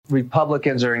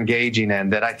Republicans are engaging in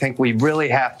that I think we really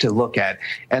have to look at.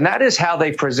 And that is how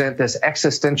they present this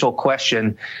existential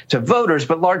question to voters,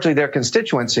 but largely their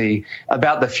constituency,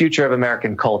 about the future of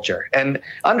American culture. And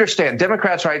understand,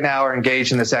 Democrats right now are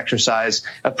engaged in this exercise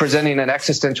of presenting an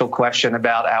existential question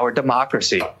about our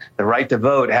democracy, the right to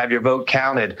vote, have your vote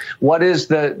counted. What is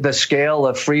the scale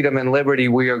of freedom and liberty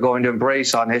we are going to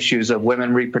embrace on issues of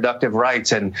women reproductive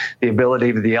rights and the ability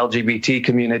of the LGBT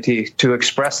community to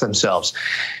express themselves?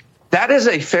 That is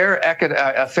a fair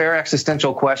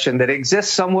existential question that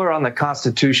exists somewhere on the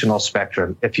constitutional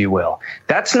spectrum, if you will.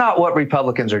 That's not what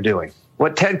Republicans are doing.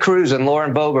 What Ted Cruz and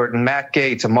Lauren Boebert and Matt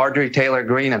Gaetz and Marjorie Taylor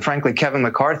Greene and, frankly, Kevin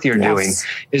McCarthy are doing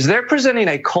is they're presenting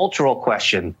a cultural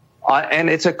question. And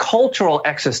it's a cultural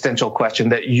existential question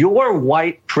that your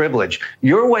white privilege,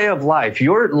 your way of life,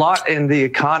 your lot in the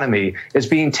economy is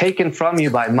being taken from you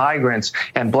by migrants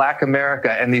and Black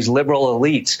America and these liberal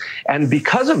elites. And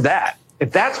because of that,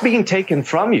 if that's being taken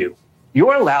from you,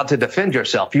 you're allowed to defend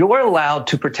yourself. You're allowed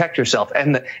to protect yourself.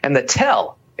 And the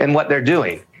tell in what they're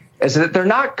doing is that they're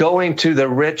not going to the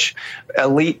rich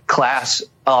elite class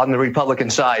on the Republican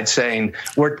side saying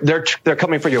they're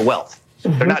coming for your wealth.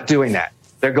 Mm-hmm. They're not doing that.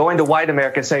 They're going to white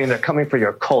America saying they're coming for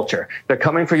your culture. They're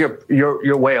coming for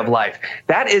your way of life.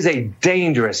 That is a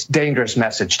dangerous, dangerous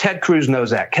message. Ted Cruz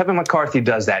knows that. Kevin McCarthy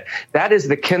does that. That is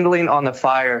the kindling on the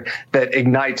fire that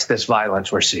ignites this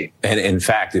violence we're seeing. And in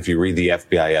fact, if you read the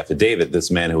FBI affidavit,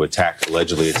 this man who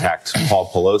allegedly attacked Paul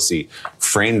Pelosi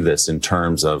framed this in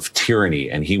terms of tyranny.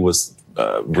 And he was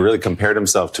really compared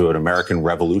himself to an American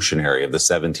revolutionary of the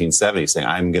 1770s, saying,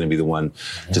 I'm going to be the one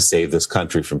to save this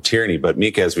country from tyranny. But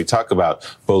Mika, as we talk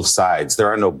about both sides, there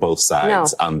are no both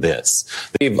sides on this.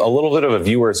 They have a little bit of a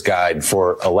viewer's guide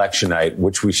for election night,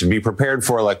 which we should be prepared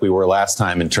for like we were last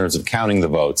time in terms of counting the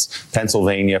votes.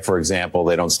 Pennsylvania, for example,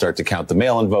 they don't start to count the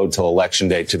mail-in vote till Election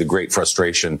Day, to the great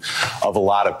frustration of a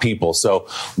lot of people. So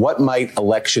what might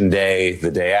Election Day, the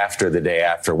day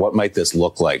after, what might this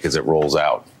look like as it rolls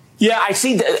out? Yeah, I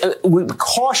see with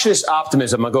cautious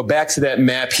optimism. I'll go back to that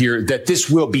map here, that this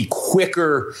will be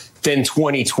quicker than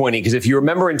 2020. Because if you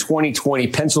remember in 2020,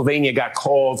 Pennsylvania got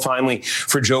called finally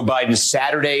for Joe Biden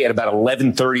Saturday at about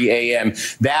 11:30 a.m.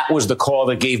 That was the call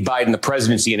that gave Biden the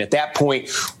presidency. And at that point,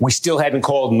 we still hadn't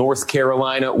called North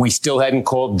Carolina. We still hadn't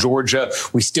called Georgia.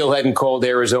 We still hadn't called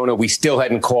Arizona. We still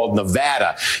hadn't called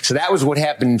Nevada. So that was what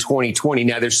happened in 2020.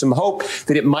 Now, there's some hope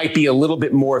that it might be a little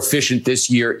bit more efficient this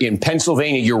year in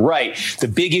Pennsylvania. You're right. The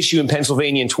big issue in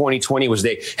Pennsylvania in 2020 was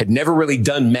they had never really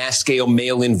done mass scale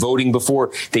mail-in voting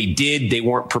before. They did. They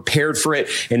weren't prepared for it.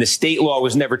 And the state law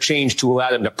was never changed to allow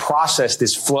them to process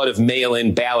this flood of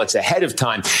mail-in ballots ahead of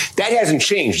time. That hasn't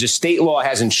changed. The state law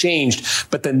hasn't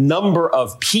changed, but the number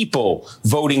of people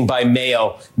voting by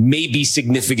mail may be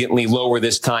significantly lower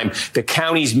this time. The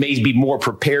counties may be more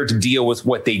prepared to deal with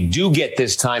what they do get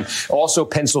this time. Also,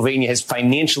 Pennsylvania has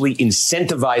financially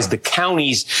incentivized the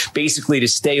counties basically to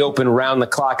stay open around the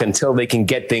clock until they can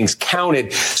get things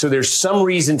counted. So there's some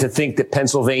reason to think that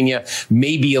Pennsylvania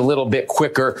may be a little bit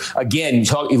quicker. Again,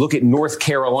 you look at North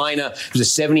Carolina. It was a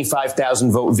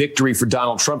 75,000 vote victory for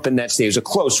Donald Trump in that state. It was a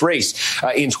close race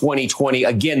in 2020.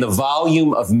 Again, the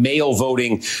volume of mail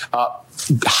voting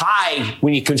high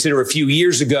when you consider a few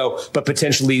years ago, but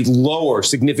potentially lower,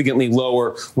 significantly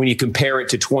lower when you compare it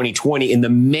to 2020. And the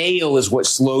mail is what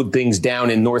slowed things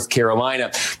down in North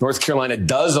Carolina. North Carolina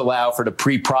does allow for the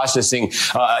pre-processing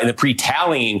and the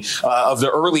pre-tallying of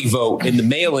the early vote and the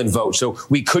mail-in vote. So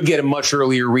we could get a much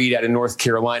earlier read out of North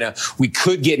Carolina. We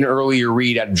could get an earlier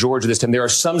read out of Georgia this time. There are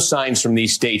some signs from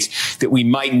these states that we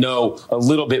might know a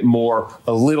little bit more,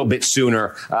 a little bit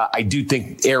sooner. I do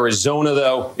think Arizona,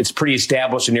 though, it's pretty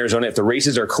established in Arizona. If the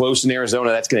races are close in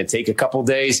Arizona, that's going to take a couple of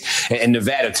days. And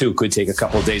Nevada, too, could take a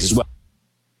couple of days as well.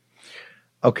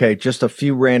 Okay, just a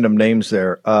few random names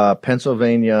there.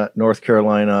 Pennsylvania, North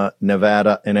Carolina,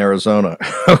 Nevada, and Arizona.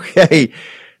 Okay.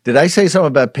 Did I say something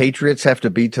about Patriots have to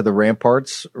be to the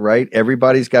ramparts, right?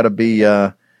 Everybody's got to be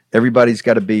up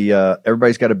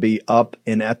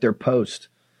and at their post.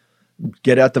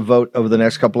 Get out the vote over the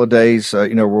next couple of days.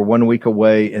 We're 1 week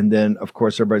away. And then, of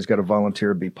course, everybody's got to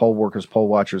volunteer, be poll workers, poll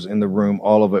watchers in the room,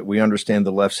 all of it. We understand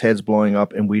the left's head's blowing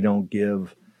up and we don't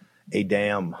give a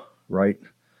damn, right?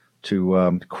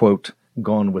 To quote,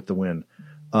 Gone with the Wind.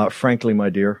 Frankly, my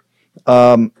dear.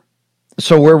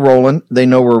 So we're rolling. They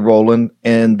know we're rolling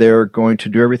and they're going to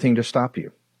do everything to stop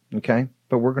you. Okay.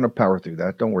 But we're going to power through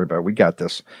that. Don't worry about it. We got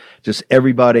this. Just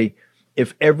everybody,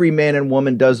 if every man and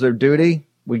woman does their duty,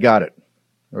 we got it.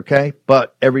 Okay.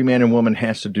 But every man and woman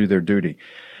has to do their duty.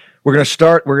 We're going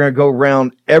to go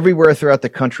around everywhere throughout the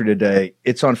country today.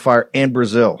 It's on fire. And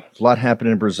Brazil. A lot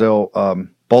happening in Brazil.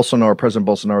 President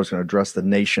Bolsonaro is going to address the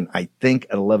nation, I think,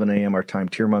 at 11 a.m. our time.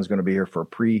 Tierman's going to be here for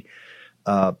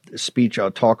a speech.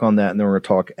 I'll talk on that, and then we're going to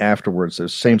talk afterwards. The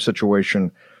same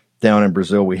situation down in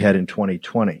Brazil we had in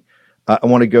 2020. I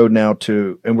want to go now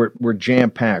to, and we're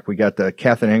jam-packed. We got the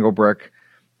Catherine Engelbrecht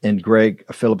and Greg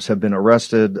Phillips have been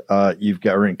arrested. Are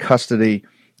in custody.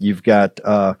 You've got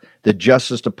the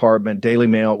Justice Department, Daily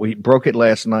Mail. We broke it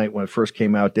last night when it first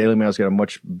came out. Daily Mail's got a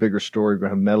much bigger story. We're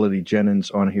going to have Melody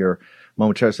Jennings on here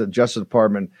momentarily. The Justice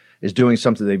Department is doing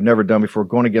something they've never done before,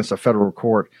 going against a federal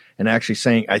court and actually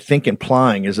saying, I think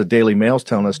implying, as the Daily Mail's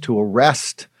telling us, to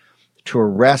arrest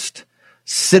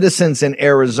citizens in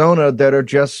Arizona that are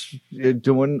just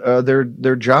doing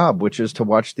their job, which is to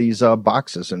watch these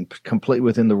boxes and complete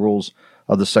within the rules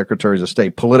of the Secretaries of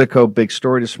State. Politico, big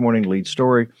story this morning, lead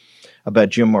story about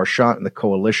Jim Marchant and the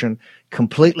coalition,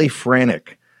 completely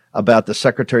frantic about the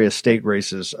Secretary of State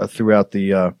races throughout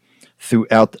the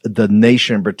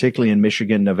nation, particularly in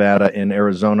Michigan, Nevada, and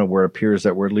Arizona, where it appears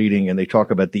that we're leading. And they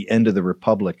talk about the end of the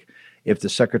republic if the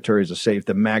Secretaries of State,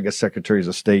 the MAGA Secretaries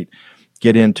of State,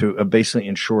 get into basically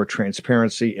ensure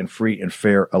transparency and free and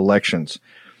fair elections.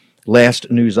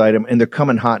 Last news item, and they're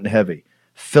coming hot and heavy.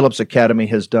 Phillips Academy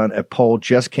has done a poll,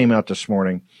 just came out this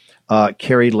morning.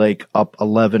 Kari Lake up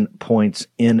 11 points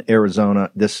in Arizona.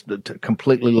 This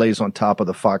completely lays on top of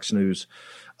the Fox News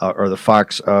or the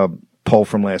Fox poll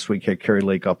from last week. Had Kari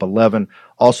Lake up 11.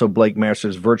 Also, Blake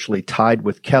Masters virtually tied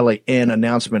with Kelly. An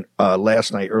announcement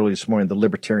last night, early this morning, the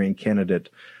Libertarian candidate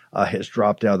has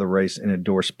dropped out of the race and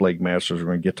endorsed Blake Masters.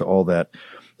 We're going to get to all that.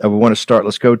 We want to start.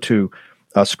 Let's go to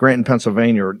Scranton,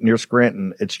 Pennsylvania, or near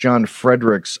Scranton. It's John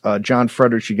Fredericks. John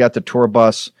Fredericks, you got the tour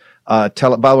bus. By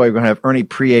the way, we're going to have Ernie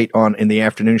Preate on in the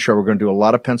afternoon show. We're going to do a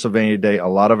lot of Pennsylvania today, a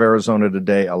lot of Arizona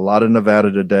today, a lot of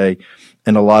Nevada today,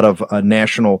 and a lot of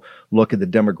national look at the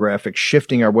demographics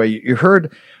shifting our way. You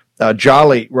heard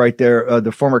Jolly right there,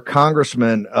 the former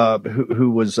congressman who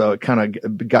was kind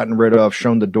of gotten rid of,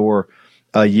 shown the door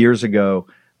years ago.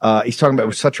 He's talking about it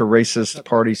was such a racist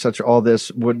party, such all this.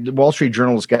 The Wall Street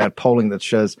Journal's got polling that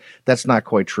says that's not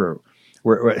quite true.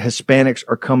 Where Hispanics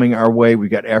are coming our way. We've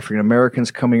got African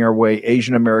Americans coming our way,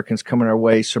 Asian Americans coming our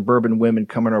way, suburban women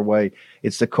coming our way.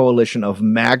 It's the coalition of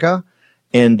MAGA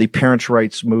and the parents'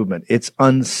 rights movement. It's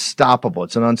unstoppable.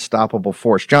 It's an unstoppable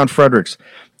force. John Fredericks,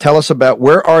 tell us about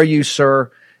where are you,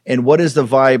 sir, and what is the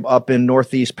vibe up in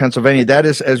Northeast Pennsylvania? That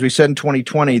is, as we said in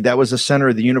 2020, that was the center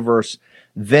of the universe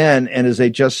then. And as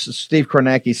Steve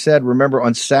Kornacki said, remember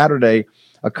on Saturday,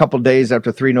 a couple days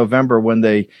after 3 November, when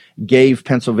they gave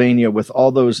Pennsylvania with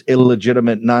all those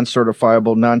illegitimate,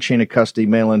 non-certifiable, non-chain of custody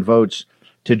mail-in votes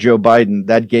to Joe Biden,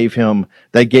 that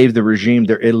gave the regime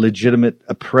their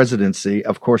illegitimate presidency.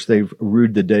 Of course, they've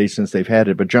rued the day since they've had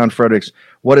it. But John Fredericks,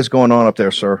 what is going on up there,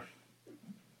 sir?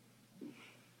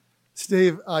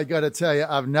 Steve, I got to tell you,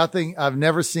 I've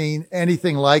never seen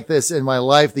anything like this in my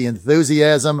life. The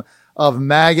enthusiasm of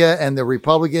MAGA and the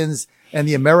Republicans and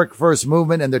the America First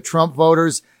movement and the Trump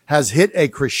voters has hit a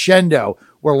crescendo.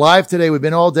 We're live today. We've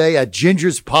been all day at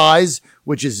Ginger's Pies,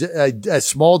 which is a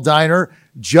small diner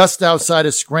just outside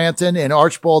of Scranton in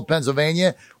Archbold,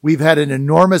 Pennsylvania. We've had an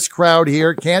enormous crowd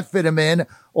here. Can't fit them in,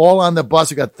 all on the bus.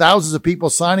 We've got thousands of people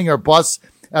signing our bus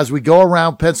as we go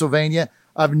around Pennsylvania.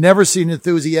 I've never seen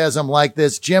enthusiasm like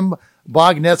this. Jim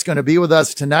Bognet's going to be with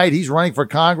us tonight. He's running for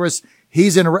Congress.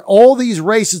 He's in all these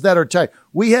races that are tight.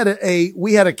 We had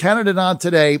a candidate on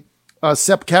today,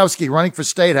 Sepkowski, running for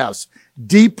State House,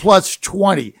 D plus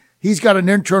 20. He's got an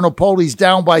internal poll. He's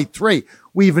down by 3.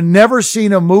 We've never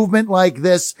seen a movement like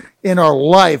this in our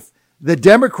life. The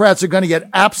Democrats are going to get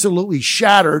absolutely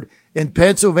shattered in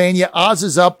Pennsylvania. Oz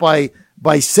is up by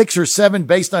 6 or 7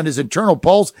 based on his internal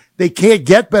polls. They can't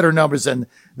get better numbers than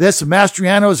this.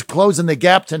 Mastriano is closing the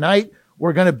gap tonight.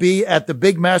 We're going to be at the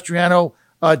big Mastriano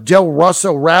Del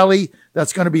Russo rally.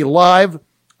 That's going to be live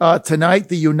tonight.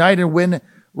 The Unite and Win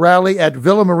rally at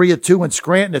Villa Maria 2 in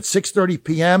Scranton at 6:30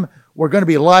 p.m. We're going to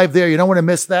be live there. You don't want to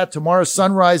miss that. Tomorrow,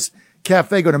 Sunrise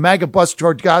Cafe. Go to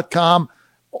MAGABusTour.com.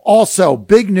 Also,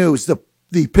 big news,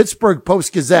 the Pittsburgh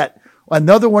Post-Gazette,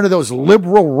 another one of those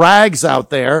liberal rags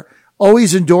out there,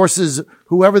 always endorses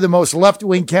whoever the most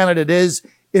left-wing candidate is,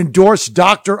 endorsed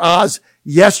Dr. Oz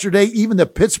yesterday. Even the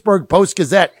Pittsburgh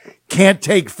Post-Gazette can't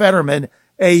take Fetterman.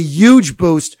 A huge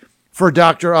boost for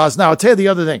Dr. Oz. Now, I'll tell you the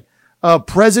other thing.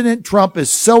 President Trump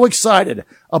is so excited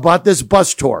about this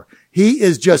bus tour. He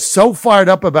is just so fired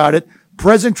up about it.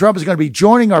 President Trump is going to be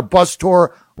joining our bus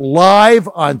tour live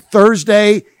on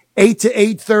Thursday, 8 to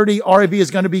 8:30. RIV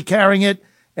is going to be carrying it.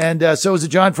 And so is the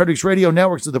John Fredericks Radio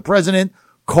Network. So the president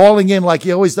calling in like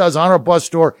he always does on our bus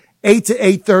tour, 8 to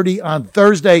 8:30 on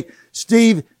Thursday.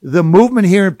 Steve, the movement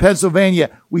here in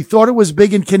Pennsylvania, we thought it was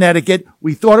big in Connecticut.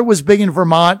 We thought it was big in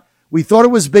Vermont. We thought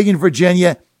it was big in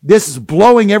Virginia. This is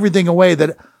blowing everything away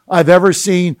that I've ever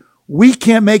seen. We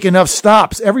can't make enough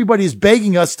stops. Everybody's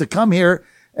begging us to come here,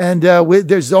 and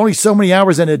there's only so many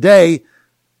hours in a day.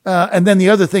 And then the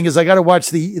other thing is I got to watch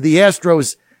the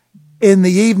Astros in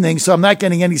the evening, so I'm not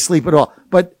getting any sleep at all.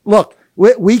 But look,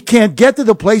 we can't get to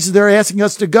the places they're asking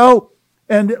us to go.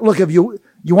 And look, if you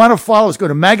want to follow us, go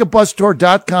to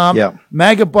magabusstour.com,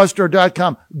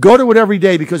 magabusstour.com. Go to it every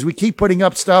day because we keep putting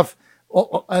up stuff.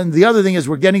 And the other thing is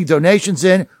we're getting donations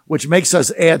in, which makes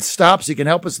us add stops. You can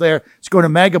help us there. Just go to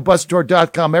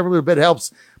magabusstour.com. Every little bit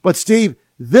helps. But Steve,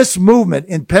 this movement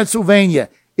in Pennsylvania,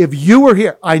 if you were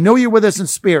here, I know you're with us in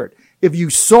spirit. If you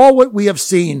saw what we have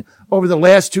seen over the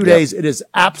last 2 days, it is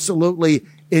absolutely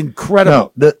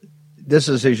incredible. No, this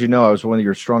is, as you know, I was one of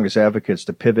your strongest advocates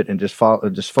to pivot and just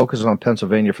focus on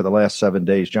Pennsylvania for the last 7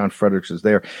 days. John Fredericks is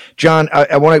there. John,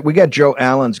 we got Joe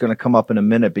Allen's going to come up in a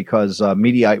minute because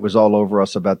Mediaite was all over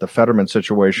us about the Fetterman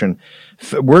situation.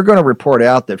 We're going to report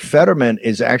out that Fetterman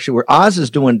is actually where Oz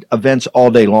is doing events all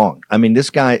day long. I mean,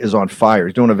 this guy is on fire.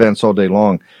 He's doing events all day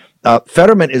long.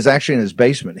 Fetterman is actually in his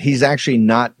basement. He's actually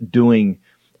not doing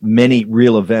many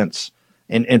real events.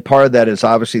 And part of that is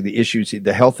obviously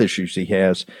the health issues he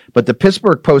has. But the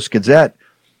Pittsburgh Post-Gazette,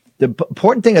 the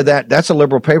important thing of that's a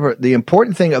liberal paper. The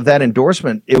important thing of that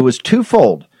endorsement, it was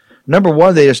twofold. Number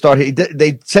one, they just thought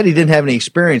they said he didn't have any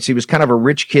experience. He was kind of a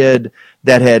rich kid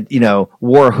that had,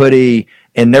 wore a hoodie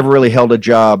and never really held a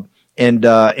job. And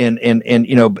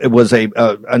it was a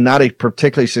not a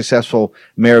particularly successful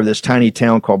mayor of this tiny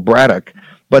town called Braddock.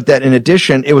 But that in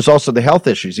addition, it was also the health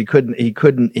issues. He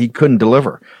couldn't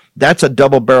deliver. That's a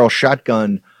double barrel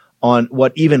shotgun on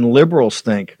what even liberals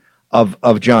think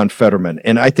of John Fetterman.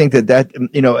 And I think that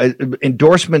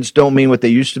endorsements don't mean what they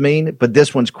used to mean, but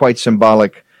this one's quite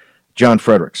symbolic. John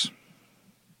Fredericks.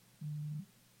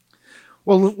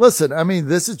 Well, listen, I mean,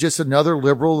 this is just another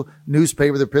liberal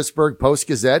newspaper, the Pittsburgh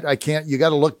Post-Gazette. You got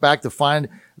to look back to find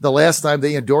the last time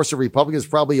they endorsed a Republican is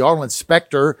probably Arlen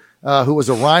Specter, who was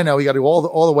a rhino. You got to go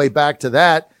all the way back to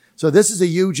that. So this is a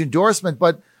huge endorsement,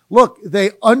 but look,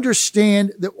 they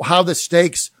understand how the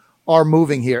stakes are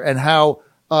moving here and how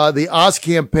the Oz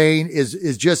campaign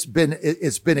it's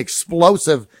been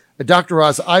explosive. Dr.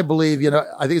 Oz, I believe,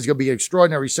 I think it's going to be an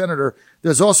extraordinary senator.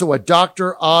 There's also a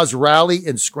Dr. Oz rally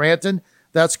in Scranton.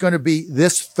 That's going to be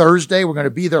this Thursday. We're going to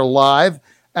be there live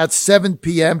at 7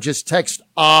 p.m. Just text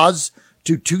Oz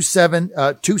to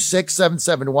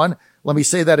 26771. Let me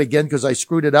say that again because I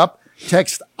screwed it up.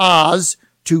 Text Oz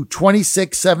to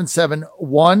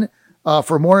 26771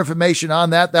 for more information on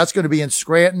that. That's going to be in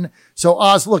Scranton. So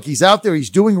Oz, look, he's out there.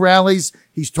 He's doing rallies.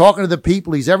 He's talking to the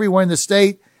people. He's everywhere in the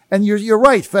state. And you're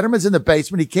right. Fetterman's in the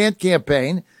basement. He can't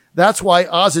campaign. That's why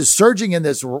Oz is surging in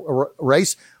this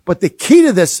race. But the key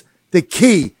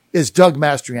is Doug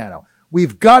Mastriano.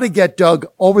 We've got to get Doug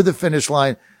over the finish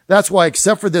line. That's why,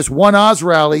 except for this one Oz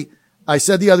rally, I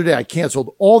said the other day, I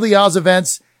canceled all the Oz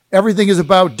events. Everything is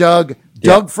about Doug.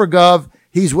 Doug for Gov.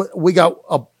 We got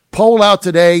a poll out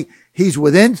today. He's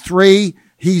within 3.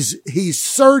 He's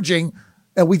surging.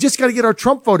 And we just got to get our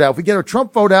Trump vote out. If we get our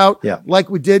Trump vote out, like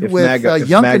we did with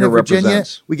Youngkin in Virginia,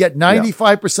 we get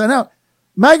 95% out.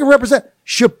 MAGA represent.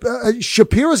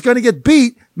 Shapiro's going to get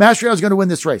beat. Mastriano's going to win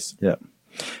this race. Yeah.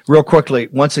 Real quickly,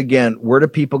 once again, where do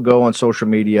people go on social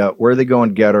media? Where do they go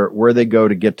on Getter? Where do they go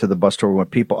to get to the bus tour? We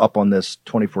want people up on this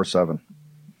 24/7.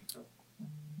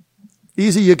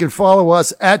 Easy. You can follow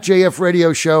us at JF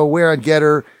Radio Show. We're on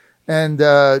Getter and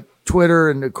Twitter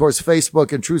and, of course,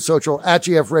 Facebook and Truth Social at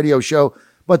JF Radio Show.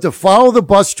 But to follow the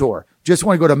bus tour, just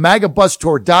want to go to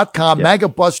magabusstour.com,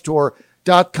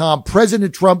 magabusstour.com.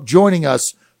 President Trump joining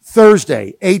us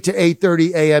Thursday, 8 to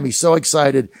 8:30 a.m. He's so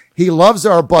excited. He loves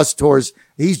our bus tours.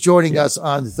 He's joining us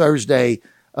on Thursday,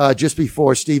 just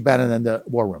before Steve Bannon and the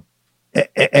War Room.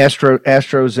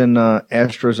 Astros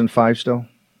in 5 still?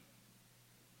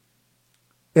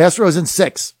 Astros in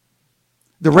 6.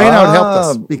 The rain out helped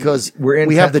us because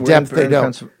we have the depth. They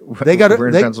don't. We're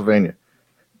in Pennsylvania.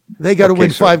 They got to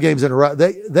win 5 games in a row.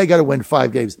 They got to win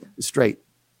 5 games straight.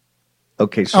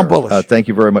 Okay, sir. I'm bullish. Thank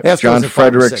you very much, Astros John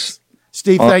Fredericks.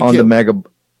 Steve, thank you.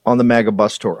 On the MAGA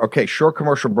bus tour. Okay, short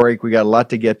commercial break. We got a lot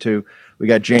to get to. We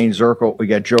got Jane Zirkle. We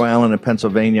got Joe Allen in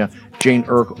Pennsylvania. Jane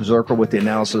Zirkle with the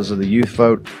analysis of the youth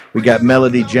vote. We got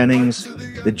Melody Jennings.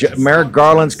 Merrick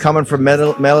Garland's coming from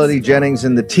Melody Jennings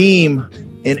and the team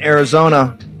in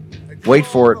Arizona. Wait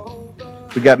for it.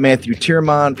 We got Matthew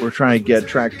Tiermont. We're trying to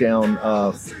track down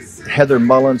Heather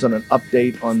Mullins on an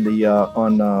update on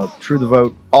True the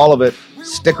Vote. All of it.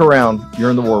 Stick around.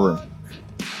 You're in the War Room.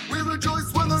 We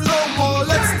rejoice when the Lord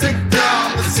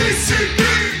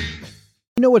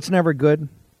You know what's never good?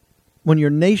 When your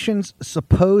nation's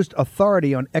supposed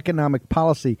authority on economic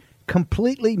policy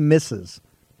completely misses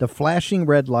the flashing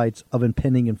red lights of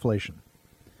impending inflation.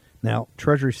 Now,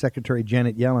 Treasury Secretary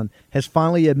Janet Yellen has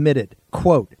finally admitted,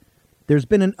 quote, "There's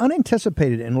been an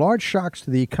unanticipated and large shocks to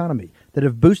the economy that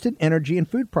have boosted energy and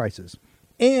food prices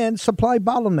and supply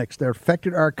bottlenecks that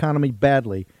affected our economy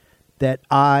badly that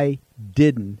I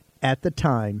didn't, at the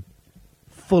time,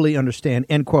 fully understand,"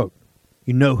 end quote.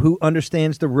 You know who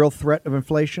understands the real threat of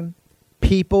inflation?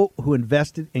 People who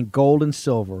invested in gold and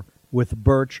silver with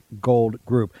Birch Gold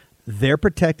Group. They're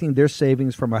protecting their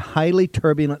savings from a highly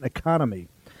turbulent economy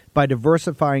by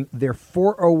diversifying their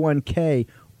 401k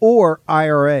or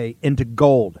IRA into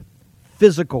gold,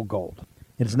 physical gold.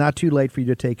 It's not too late for you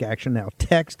to take action now.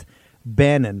 Text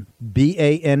Bannon,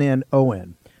 Bannon,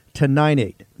 to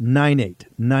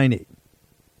 989898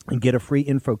 and get a free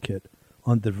info kit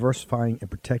on diversifying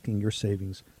and protecting your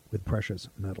savings with precious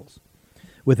metals.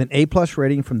 With an A-plus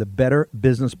rating from the Better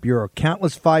Business Bureau,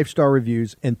 countless 5-star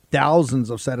reviews, and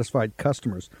thousands of satisfied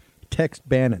customers, text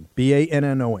Bannon,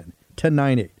 Bannon, to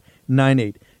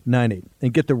 989898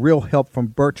 and get the real help from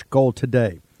Birch Gold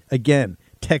today. Again,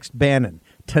 text Bannon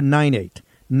to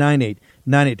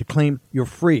 989898 to claim your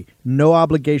free,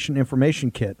 no-obligation information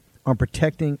kit on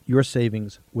protecting your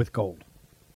savings with gold.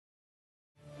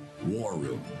 War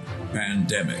Room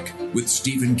Pandemic with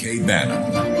Stephen K.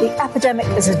 Bannon. The epidemic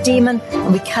is a demon,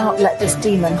 and we cannot let this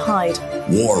demon hide.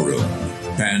 War Room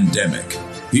Pandemic.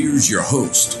 Here's your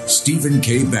host, Stephen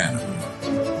K. Bannon.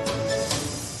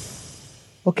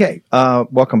 Okay,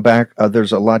 welcome back.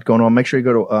 There's a lot going on. Make sure you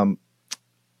go to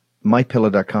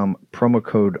mypillow.com, promo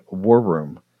code War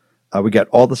Room. We got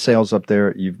all the sales up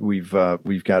there. We've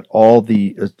got all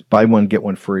the buy one get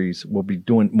one frees. We'll be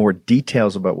doing more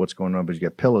details about what's going on, but you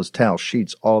got pillows, towels,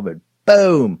 sheets, all of it.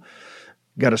 Boom!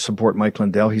 Got to support Mike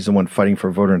Lindell. He's the one fighting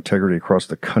for voter integrity across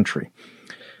the country.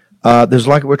 There's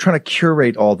like we're trying to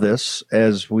curate all this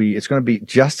it's going to be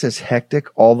just as hectic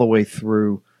all the way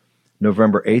through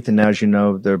November 8th, and now, as you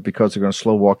know, because they're going to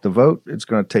slow walk the vote, it's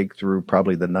going to take through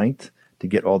probably the 9th. To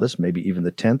get all this, maybe even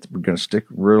the 10th. We're going to stick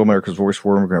Real America's Voice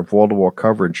for them. We're going to have wall-to-wall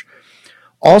coverage.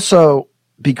 Also,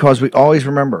 because we always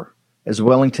remember, as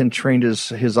Wellington trained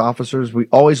his officers, we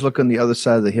always look on the other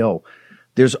side of the hill.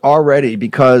 There's already,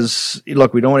 because,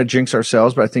 look, we don't want to jinx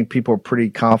ourselves, but I think people are pretty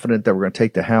confident that we're going to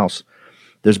take the House.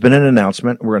 There's been an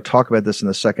announcement. We're going to talk about this in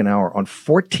the second hour. On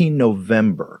 14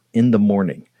 November in the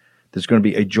morning, there's going to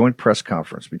be a joint press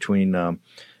conference between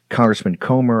Congressman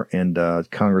Comer and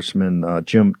Congressman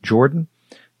Jim Jordan.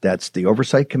 That's the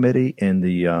Oversight Committee and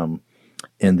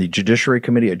the Judiciary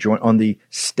Committee on the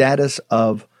status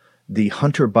of the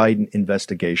Hunter Biden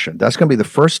investigation. That's going to be the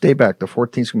first day back. The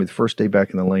 14th is going to be the first day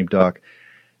back in the lame duck.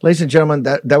 Ladies and gentlemen,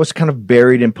 that was kind of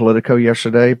buried in Politico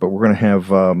yesterday, but we're going to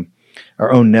have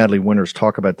our own Natalie Winters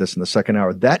talk about this in the second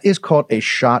hour. That is called a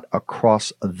shot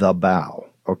across the bow,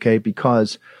 okay?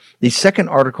 Because the second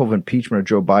article of impeachment of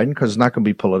Joe Biden, because it's not going to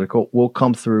be political, will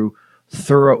come through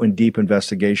thorough and deep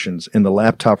investigations in the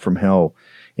laptop from hell,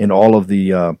 in all of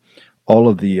the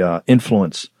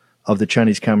influence of the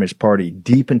Chinese Communist Party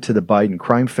deep into the Biden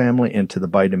crime family and to the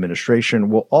Biden administration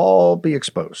will all be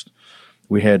exposed.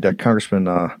 We had Congressman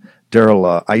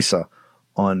Darrell Issa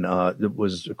on that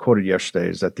was quoted yesterday,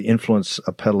 is that the influence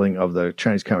peddling of the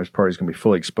Chinese Communist Party is going to be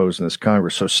fully exposed in this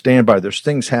Congress. So stand by. There's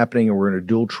things happening, and we're going to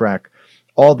dual track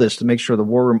all this to make sure the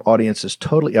War Room audience is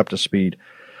totally up to speed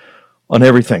on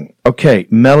everything. Okay,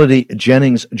 Melody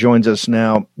Jennings joins us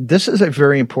now. This is a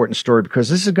very important story because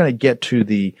this is going to get to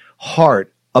the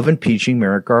heart of impeaching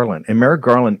Merrick Garland. And Merrick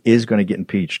Garland is going to get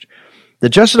impeached. The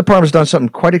Justice Department has done something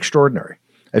quite extraordinary.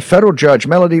 A federal judge,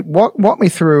 Melody, walk me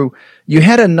through. You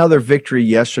had another victory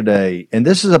yesterday, and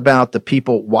this is about the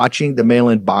people watching the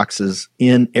mail-in boxes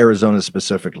in Arizona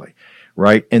specifically.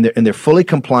 Right. And they're fully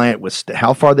compliant with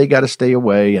how far they got to stay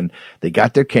away. And they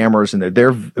got their cameras and they're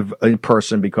there in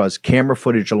person because camera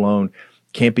footage alone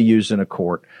can't be used in a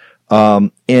court.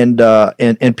 And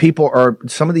people are,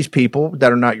 some of these people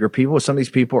that are not your people, some of these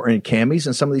people are in camis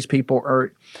and some of these people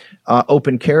are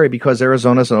open carry because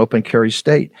Arizona's an open carry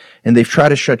state and they've tried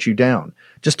to shut you down.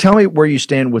 Just tell me where you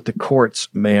stand with the courts,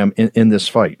 ma'am, in this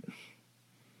fight.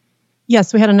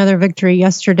 Yes, we had another victory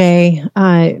yesterday.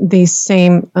 The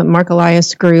same Mark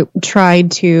Elias group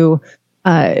tried to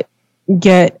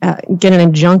get an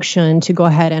injunction to go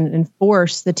ahead and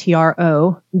enforce the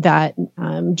TRO that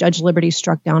Judge Liberty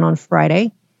struck down on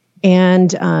Friday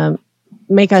and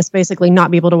make us basically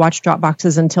not be able to watch drop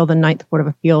boxes until the Ninth Court of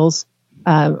Appeals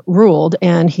ruled.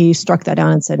 And he struck that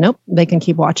down and said, nope, they can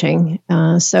keep watching.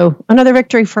 So another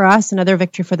victory for us, another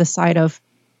victory for the side of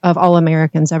of all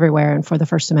Americans everywhere and for the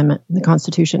First Amendment, the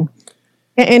Constitution.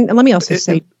 And let me also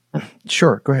say,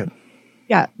 sure, go ahead.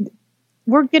 Yeah,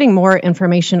 we're getting more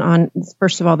information on,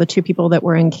 first of all, the two people that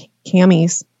were in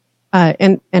camis.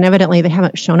 And evidently they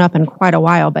haven't shown up in quite a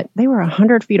while, but they were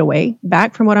 100 feet away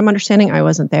back from what I'm understanding. I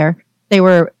wasn't there. They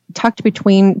were tucked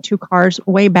between two cars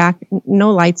way back,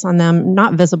 no lights on them,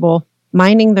 not visible,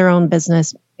 minding their own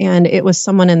business. And it was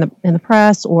someone in the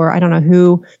press, or I don't know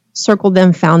who, circled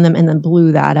them, found them, and then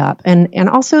blew that up. And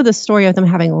also the story of them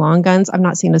having long guns. I've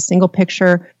not seen a single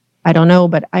picture. I don't know,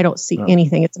 but I don't see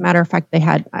anything. It's a matter of fact, they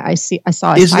had. I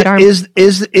saw a sidearm. Is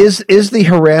the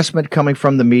harassment coming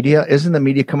from the media? Isn't the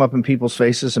media come up in people's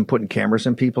faces and putting cameras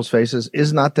in people's faces?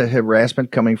 Is not the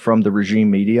harassment coming from the regime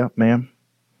media, ma'am?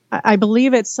 I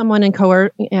believe it's someone in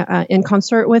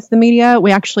concert with the media.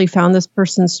 We actually found this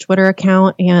person's Twitter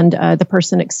account and the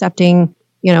person accepting,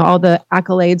 all the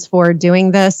accolades for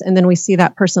doing this, and then we see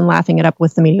that person laughing it up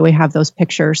with the media. We have those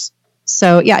pictures.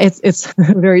 So yeah, it's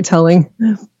very telling.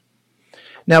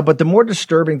 Now, but the more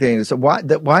disturbing thing is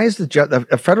why is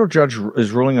a federal judge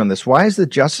is ruling on this? Why is the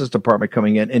Justice Department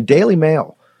coming in Daily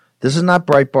Mail? This is not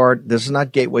Breitbart. This is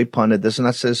not Gateway Pundit. This is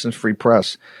not Citizens Free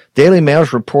Press. Daily Mail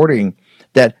is reporting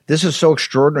that this is so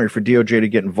extraordinary for DOJ to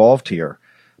get involved here,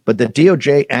 but the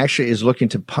DOJ actually is looking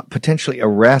to potentially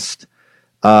arrest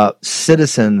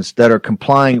citizens that are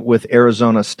complying with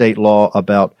Arizona state law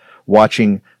about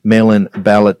watching mail-in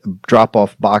ballot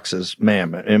drop-off boxes.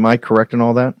 Ma'am, am I correct in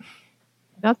all that?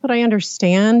 That's what I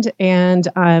understand, and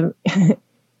I'm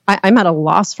at a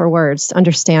loss for words to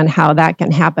understand how that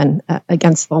can happen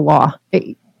against the law.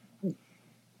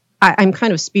 I'm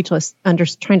kind of speechless,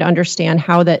 trying to understand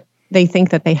how that they think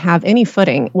that they have any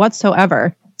footing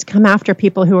whatsoever to come after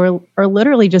people who are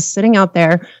literally just sitting out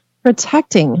there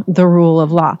protecting the rule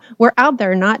of law. We're out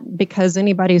there not because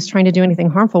anybody's trying to do anything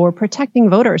harmful. We're protecting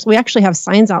voters. We actually have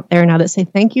signs out there now that say,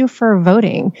 thank you for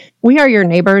voting. We are your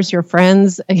neighbors, your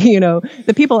friends,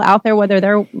 the people out there, whether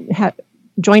they're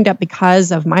joined up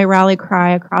because of my rally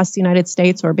cry across the United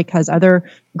States or because other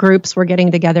groups were getting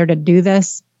together to do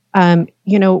this.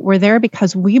 We're there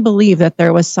because we believe that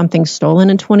there was something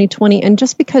stolen in 2020. And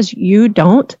just because you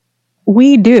don't,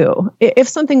 we do. If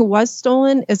something was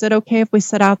stolen, is it okay if we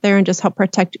sit out there and just help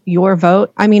protect your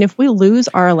vote? I mean, if we lose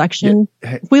our election,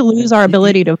 if we lose our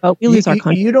ability to vote, we lose our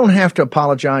country. You don't have to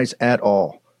apologize at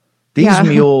all. These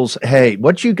mules, hey,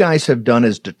 what you guys have done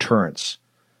is deterrence.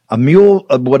 A mule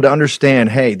would understand,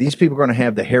 hey, these people are going to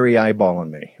have the hairy eyeball on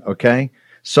me, okay?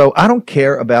 So I don't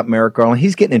care about Merrick Garland.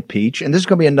 He's getting impeached, and this is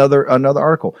going to be another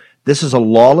article. This is a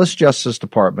lawless Justice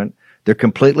Department. They're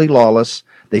completely lawless.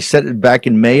 They said it back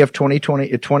in May of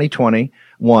 2021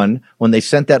 when they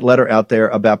sent that letter out there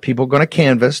about people going to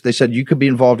canvass. They said you could be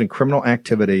involved in criminal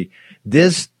activity.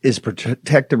 This is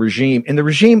protect the regime. And the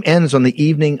regime ends on the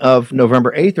evening of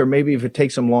November 8th, or maybe if it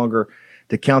takes them longer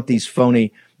to count these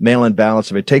phony mail-in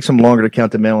ballots, if it takes them longer to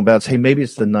count the mail-in ballots, hey, maybe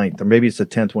it's the 9th or maybe it's the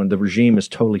 10th when the regime is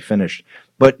totally finished.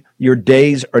 But your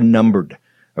days are numbered.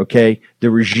 Okay,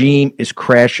 the regime is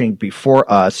crashing before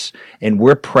us, and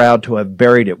we're proud to have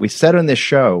buried it. We said on this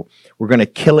show, we're going to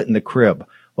kill it in the crib.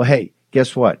 Well, hey,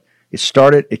 guess what?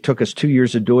 It took us 2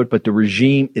 years to do it, but the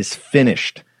regime is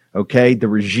finished. Okay, the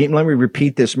regime, let me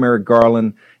repeat this, Merrick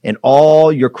Garland, and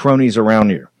all your cronies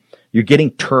around you. You're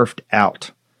getting turfed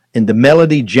out. In the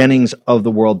Melody Jennings of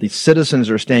the world, the citizens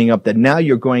are staying up that now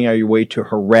you're going out of your way to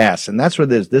harass. And that's what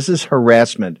it is. This is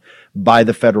harassment by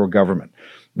the federal government.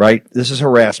 Right? This is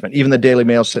harassment. Even the Daily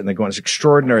Mail sitting there going, it's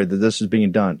extraordinary that this is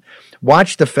being done.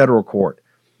 Watch the federal court.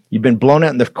 You've been blown out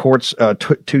in the courts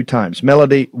 2 times.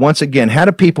 Melody, once again, how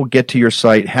do people get to your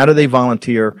site? How do they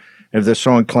volunteer? And if they're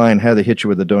so inclined, how do they hit you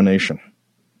with a donation?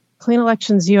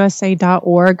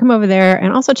 CleanElectionsUSA.org. Come over there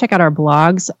and also check out our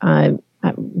blogs.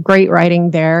 Great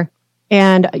writing there.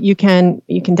 And you can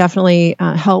definitely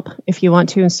help if you want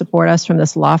to and support us from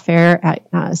this lawfare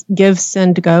at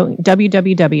GiveSendGo,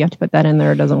 www. You have to put that in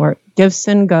there. It doesn't work.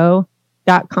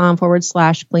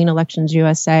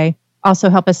 GiveSendGo.com/CleanElectionsUSA. Also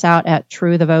help us out at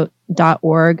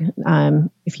TrueTheVote.org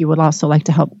if you would also like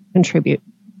to help contribute.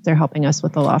 They're helping us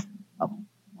with the law.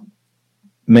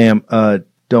 Ma'am,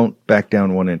 don't back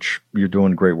down 1 inch. You're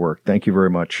doing great work. Thank you very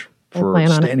much for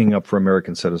standing up for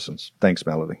American citizens. Thanks,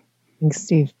 Melody. Thanks,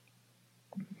 Steve.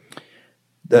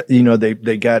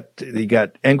 They got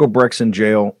Engelbrecht's in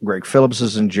jail. Greg Phillips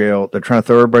is in jail. They're trying to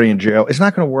throw everybody in jail. It's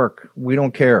not going to work. We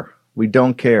don't care. We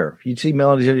don't care. You see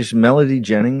Melody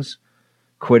Jennings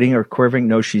quitting or quivering?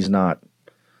 No, she's not.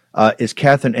 Is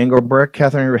Catherine Engelbrecht?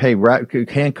 Hey,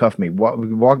 handcuff me.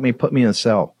 Walk me, put me in a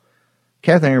cell.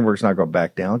 Catherine Engelbrecht's not going to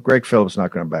back down. Greg Phillips is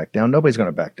not going to back down. Nobody's going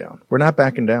to back down. We're not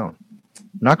backing down.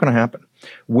 Not going to happen.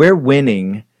 We're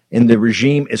winning and the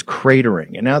regime is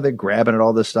cratering. And now they're grabbing at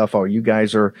all this stuff. Oh, you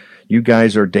guys are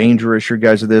dangerous. You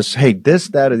guys are this. Hey, this,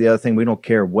 that, or the other thing. We don't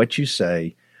care what you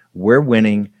say. We're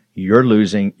winning. You're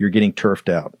losing. You're getting turfed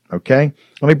out. Okay.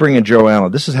 Let me bring in Joe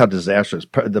Allen. This is how disastrous.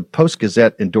 The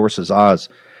Post-Gazette endorses Oz.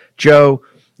 Joe,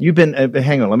 you've been,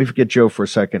 hang on. Let me forget Joe for a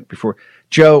second before.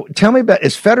 Joe, tell me about,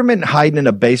 is Fetterman hiding in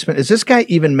a basement? Is this guy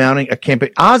even mounting a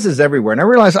campaign? Oz is everywhere. And I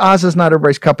realize Oz is not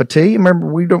everybody's cup of tea. Remember,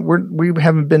 we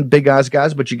haven't been big Oz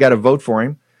guys, but you got to vote for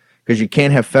him because you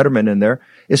can't have Fetterman in there.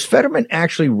 Is Fetterman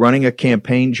actually running a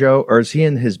campaign, Joe, or is he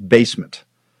in his basement?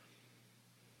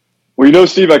 Well, you know,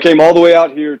 Steve, I came all the way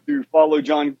out here to follow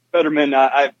John Fetterman.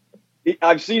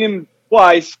 I've seen him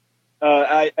twice.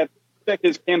 I check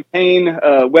his campaign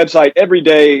website every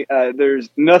day. There's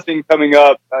nothing coming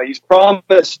up. He's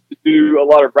promised to do a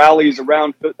lot of rallies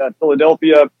around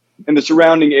Philadelphia and the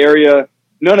surrounding area.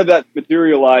 None of that's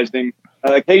materializing.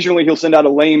 Occasionally he'll send out a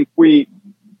lame tweet.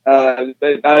 I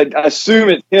assume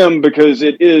it's him because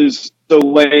it is so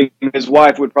lame. His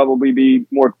wife would probably be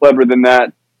more clever than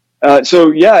that.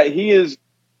 So yeah, he's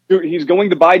going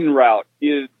the Biden route. He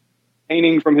is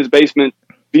painting from his basement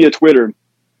via Twitter.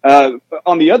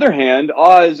 On the other hand,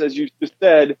 Oz, as you just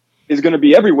said, is going to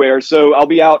be everywhere. So I'll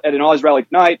be out at an Oz rally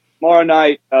tonight, tomorrow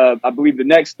night, I believe the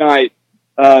next night.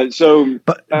 I would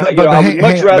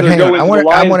much rather go into the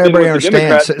Lions Den with the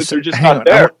Democrats, but they're just not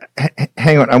there.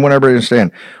 Hang on. I want everybody to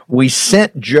understand. We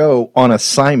sent Joe on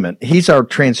assignment. He's our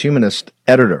transhumanist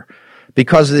editor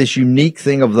because of this unique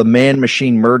thing of the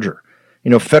man-machine merger. You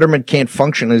know, Fetterman can't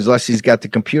function unless he's got the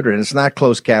computer, and it's not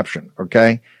closed caption,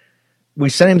 okay? We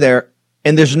sent him there.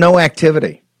 And there's no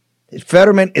activity.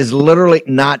 Fetterman is literally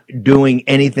not doing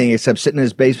anything except sitting in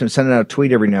his basement, sending out a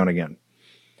tweet every now and again.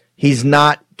 He's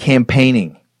not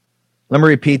campaigning. Let me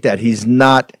repeat that. He's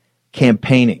not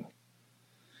campaigning.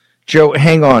 Joe,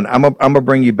 hang on. I'm gonna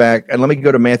bring you back. And let me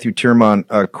go to Matthew Tyrmand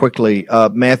quickly.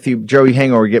 Joey,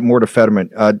 hang on. We get more to Fetterman.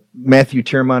 Matthew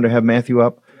Tyrmand, to have Matthew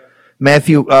up.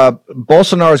 Matthew,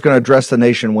 Bolsonaro is going to address the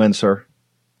nation when, sir?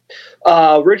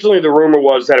 Originally, the rumor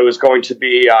was that it was going to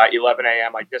be 11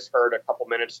 a.m. I just heard a couple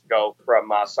minutes ago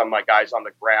from some of my guys on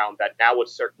the ground that now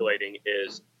what's circulating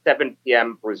is 7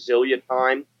 p.m. Brasilia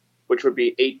time, which would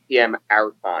be 8 p.m.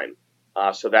 our time.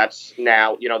 So that's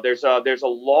now, there's a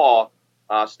law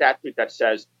statute that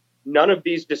says none of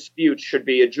these disputes should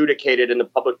be adjudicated in the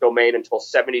public domain until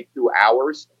 72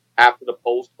 hours after the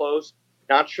polls close.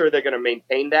 Not sure they're going to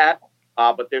maintain that,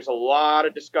 but there's a lot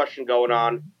of discussion going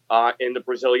on in the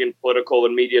Brazilian political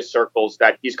and media circles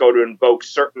that he's going to invoke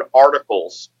certain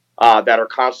articles that are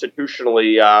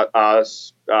constitutionally,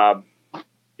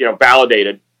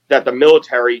 validated, that the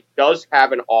military does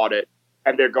have an audit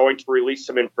and they're going to release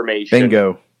some information.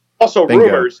 Bingo. Also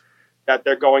rumors that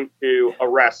they're going to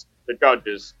arrest the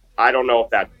judges. I don't know if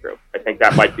that's true. I think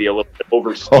that might be a little bit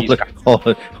overseas.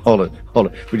 Hold it.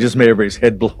 We just made everybody's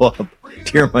head blow up.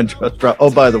 Tyrmand just dropped.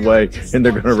 Oh, by the way, and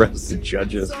they're going to arrest the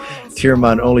judges.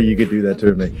 Tyrmand, only you could do that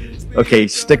to me. Okay,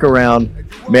 stick around.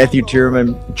 Matthew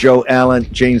Tyrmand, Joe Allen,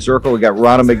 Jane Zirkle. We got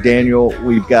Ronna McDaniel.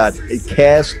 We've got a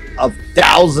cast of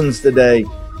thousands today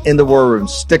in the war room.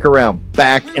 Stick around.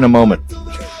 Back in a moment.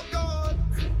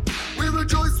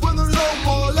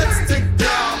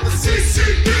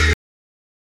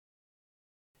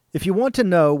 If you want to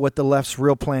know what the left's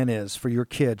real plan is for your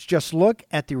kids, just look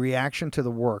at the reaction to the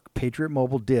work Patriot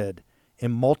Mobile did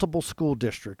in multiple school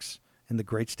districts in the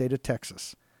great state of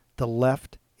Texas. The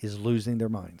left is losing their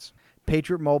minds.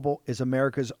 Patriot Mobile is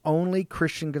America's only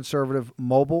Christian conservative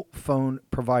mobile phone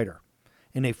provider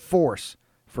and a force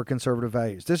for conservative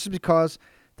values. This is because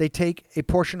they take a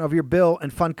portion of your bill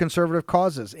and fund conservative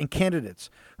causes and candidates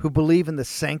who believe in the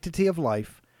sanctity of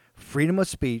life, freedom of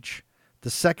speech, the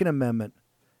Second Amendment,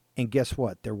 and guess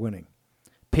what? They're winning.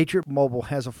 Patriot Mobile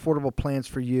has affordable plans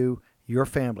for you, your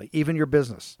family, even your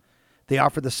business. They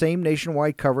offer the same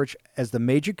nationwide coverage as the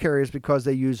major carriers because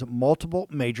they use multiple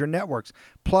major networks.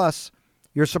 Plus,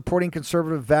 you're supporting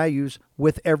conservative values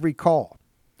with every call.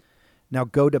 Now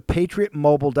go to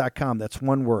patriotmobile.com. That's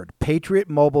one word.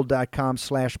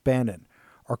 patriotmobile.com/Bannon.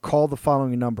 Or call the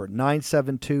following number,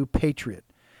 972-PATRIOT.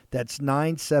 That's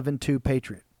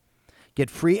 972-PATRIOT. Get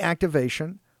free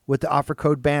activation with the offer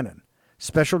code Bannon.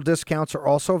 Special discounts are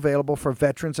also available for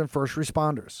veterans and first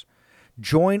responders.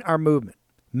 Join our movement.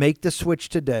 Make the switch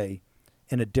today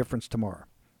and a difference tomorrow.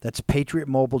 That's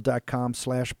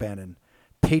patriotmobile.com/Bannon.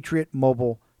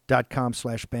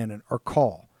 patriotmobile.com/Bannon or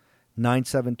call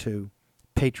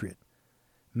 972-PATRIOT.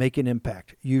 Make an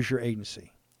impact. Use your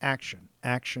agency. Action,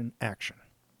 action, action.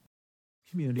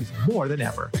 communities more than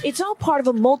ever. It's all part of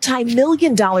a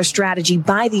multi-million-dollar strategy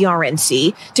by the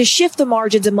RNC to shift the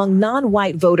margins among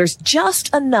non-white voters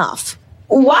just enough.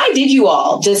 Why did you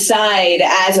all decide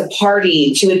as a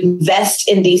party to invest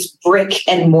in these brick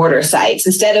and mortar sites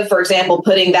instead of, for example,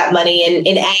 putting that money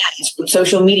in ads,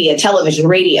 social media, television,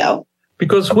 radio?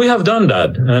 Because we have done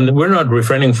that, and we're not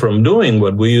refraining from doing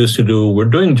what we used to do. We're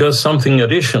doing just something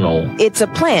additional. It's a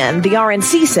plan the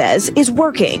RNC says is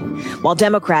working. While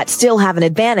Democrats still have an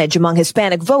advantage among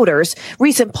Hispanic voters,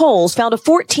 recent polls found a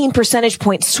 14 percentage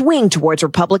point swing towards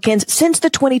Republicans since the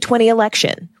 2020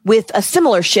 election, with a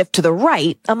similar shift to the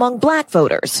right among black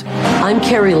voters. I'm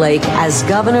Carrie Lake. As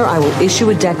governor, I will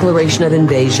issue a declaration of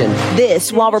invasion.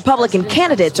 This while Republican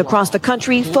candidates across the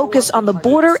country focus on the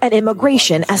border and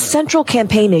immigration as central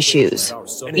campaign issues.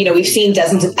 You know, we've seen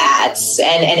dozens of ads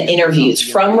and interviews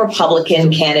from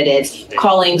Republican candidates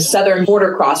calling southern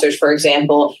border crossers, for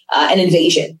example, an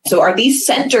invasion. So are these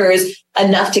centers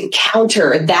enough to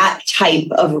counter that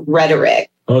type of rhetoric?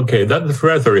 Okay, that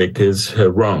rhetoric is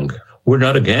wrong. We're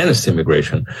not against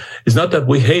immigration. It's not that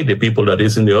we hate the people that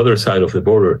is in the other side of the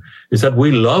border. It's that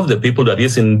we love the people that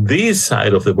is in this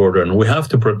side of the border, and we have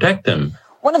to protect them.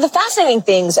 One of the fascinating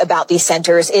things about these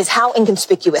centers is how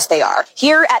inconspicuous they are.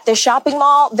 Here at the shopping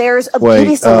mall, there's a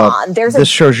beauty salon. This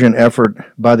shows you an effort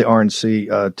by the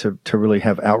RNC to really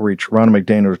have outreach. Ronna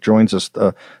McDaniel joins us.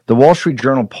 The Wall Street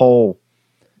Journal poll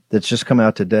that's just come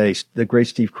out today, the great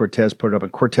Steve Cortez put it up,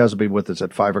 and Cortez will be with us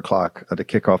at 5 o'clock to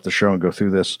kick off the show and go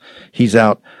through this. He's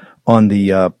out on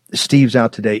the Steve's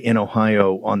out today in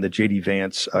Ohio on the J.D.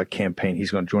 Vance campaign.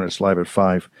 He's going to join us live at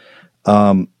 5.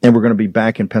 And we're going to be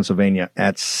back in Pennsylvania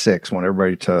at 6. I want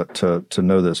everybody to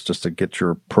know this, just to get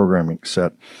your programming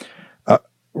set.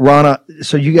 Ronna,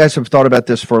 so you guys have thought about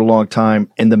this for a long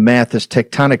time, and the math, this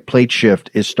tectonic plate shift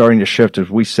is starting to shift. As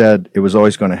we said, it was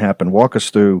always going to happen. Walk us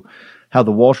through how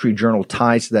the Wall Street Journal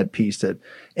ties to that piece that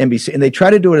NBC, and they try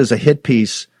to do it as a hit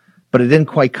piece, but it didn't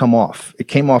quite come off. It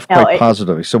came off quite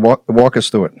positively. So walk us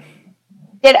through it.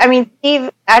 I mean, Steve,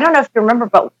 I don't know if you remember,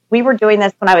 but we were doing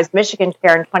this when I was Michigan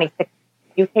chair in 2016.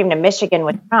 You came to Michigan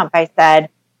with Trump. I said,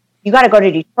 you got to go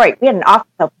to Detroit. We had an office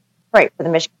in Detroit for the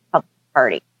Michigan Republican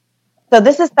Party. So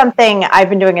this is something I've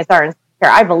been doing as RNC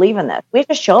chair. I believe in this. We have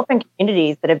to show up in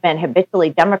communities that have been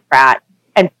habitually Democrat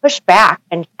and push back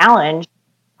and challenge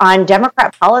on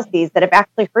Democrat policies that have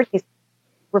actually hurt these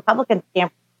Republicans stand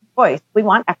for choice. We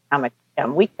want economic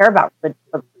freedom. We care about religious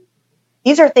liberty.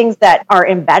 These are things that are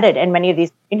embedded in many of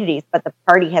these communities, but the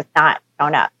party has not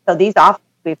shown up. So these offices,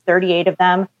 we have 38 of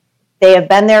them. They have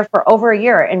been there for over a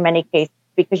year in many cases,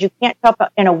 because you can't show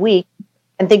up in a week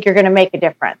and think you're going to make a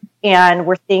difference. And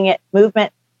we're seeing it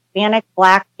movement, Hispanic,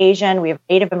 Black, Asian. We have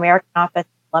Native American office,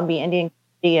 Columbia Indian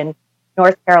Community in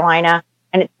North Carolina.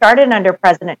 And it started under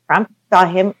President Trump. We saw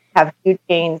him have huge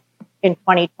gains in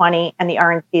 2020, and the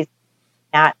RNC's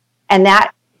that. And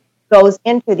that goes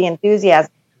into the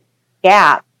enthusiasm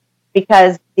gap,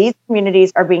 because these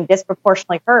communities are being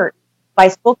disproportionately hurt by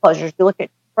school closures. You look at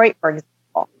Detroit, for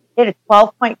example, they had a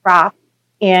 12-point drop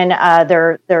in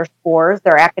their scores,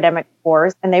 their academic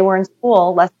scores, and they were in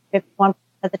school less than 51%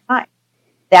 of the time.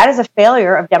 That is a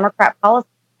failure of Democrat policy,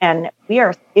 and we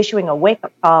are issuing a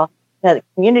wake-up call to the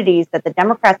communities that the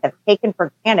Democrats have taken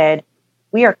for granted.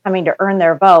 We are coming to earn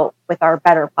their vote with our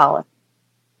better policy.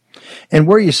 And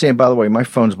where are you saying, by the way, my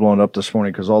phone's blowing up this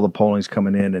morning because all the polling's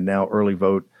coming in and now early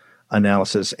vote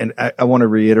analysis. And I want to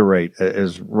reiterate,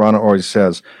 as Ronna always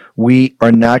says, we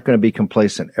are not going to be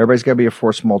complacent. Everybody's got to be a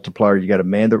force multiplier. You got to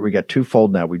man that. We got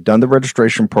twofold now. We've done the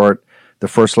registration part, the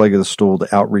first leg of the stool,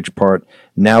 the outreach part.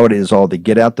 Now it is all the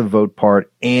get out the vote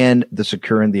part and the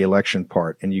securing the election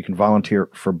part. And you can volunteer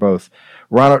for both.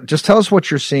 Ronna, just tell us what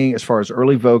you're seeing as far as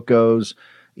early vote goes.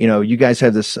 You know, you guys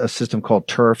have this system called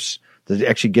TERFs that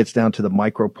actually gets down to the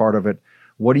micro part of it.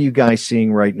 What are you guys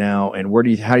seeing right now, and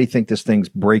how do you think this thing's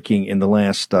breaking in the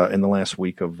last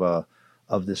week of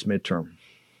this midterm?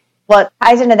 Well, it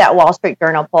ties into that Wall Street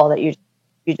Journal poll that you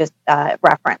just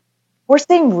referenced. We're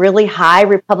seeing really high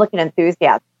Republican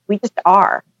enthusiasm. We just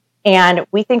are, and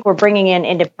we think we're bringing in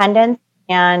independents,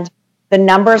 and the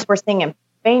numbers we're seeing in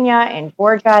Pennsylvania, in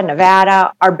Georgia,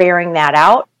 Nevada are bearing that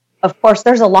out. Of course,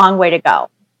 there's a long way to go,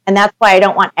 and that's why I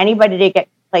don't want anybody to get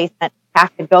complacent,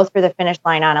 have to go through the finish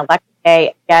line on election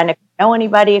day. Again, if you know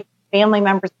anybody, if you have family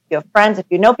members, if you have friends, if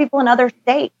you know people in other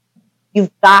states,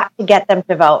 you've got to get them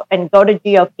to vote, and go to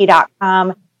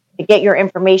GOP.com to get your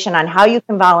information on how you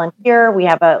can volunteer. We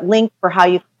have a link for how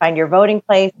you can find your voting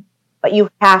place, but you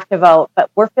have to vote. But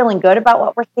we're feeling good about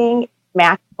what we're seeing,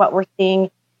 match what we're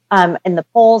seeing in the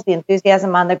polls, the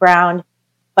enthusiasm on the ground,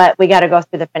 but we got to go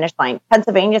through the finish line.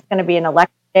 Pennsylvania is going to be an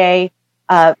election day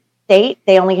state,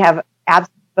 they only have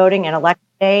absentee voting and election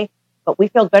day, but we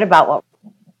feel good about what.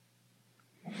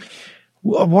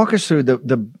 Well, walk us through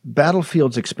the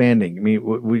battlefield's expanding. I mean,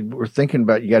 we're thinking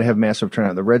about, you got to have massive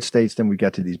turnout in the red states, then we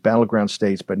got to these battleground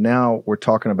states, but now we're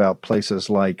talking about places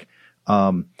like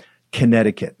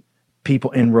Connecticut,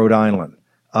 people in Rhode Island.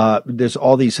 There's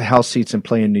all these House seats in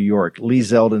play in New York. Lee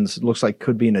Zeldin looks like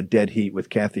could be in a dead heat with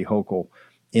Kathy Hochul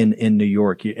in New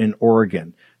York, in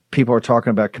Oregon. People are talking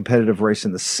about competitive race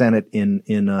in the Senate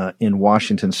in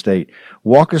Washington State.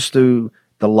 Walk us through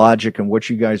the logic and what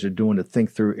you guys are doing to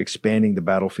think through expanding the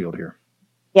battlefield here.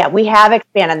 Yeah, we have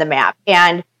expanded the map.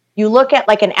 And you look at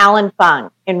like an Alan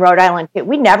Fung in Rhode Island, too.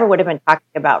 We never would have been talking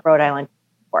about Rhode Island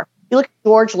before. You look at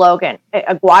George Logan,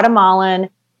 a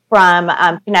Guatemalan from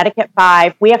Connecticut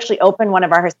 5. We actually opened one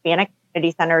of our Hispanic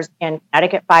community centers in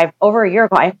Connecticut 5 over a year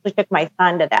ago. I actually took my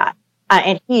son to that.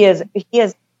 And he is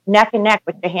neck and neck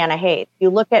with Johanna Hayes. You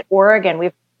look at Oregon, we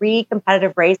have 3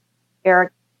 competitive races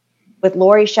here with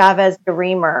Lori Chavez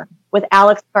DeReamer, with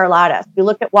Alex Carlatas. You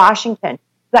look at Washington,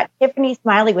 you've got Tiffany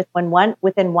Smiley within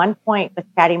 1 point with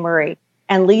Patty Murray,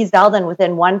 and Lee Zeldin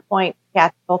within 1 point with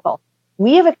Kathy Hochul.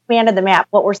 We have expanded the map.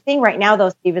 What we're seeing right now, though,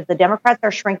 Steve, is the Democrats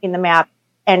are shrinking the map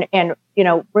and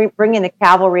bringing the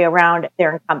cavalry around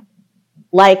their incumbents,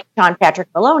 like John Patrick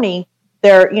Maloney,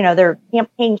 their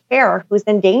campaign chair, who's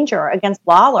in danger against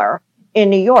Lawler in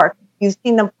New York. You've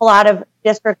seen them pull out of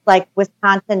districts like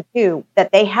Wisconsin, too,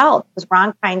 that they held. It was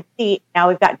Ron Kind's seat. Now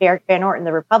we've got Derek Van Orton,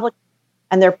 the Republican,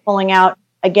 and they're pulling out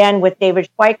again with David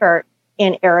Schweikert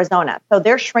in Arizona. So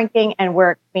they're shrinking and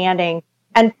we're expanding.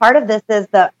 And part of this is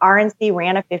the RNC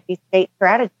ran a 50-state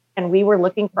strategy, and we were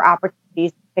looking for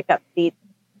opportunities to pick up seats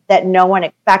that no one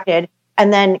expected.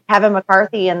 And then Kevin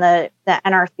McCarthy and the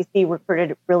NRCC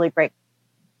recruited really great.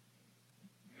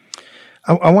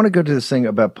 I want to go to this thing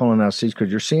about pulling out seats because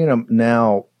you're seeing them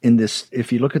now in this.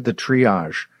 If you look at the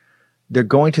triage, they're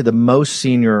going to the most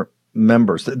senior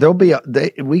members.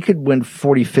 We could win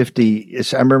 40, 50.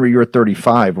 I remember you were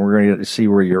 35, and we're going to see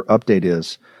where your update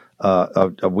is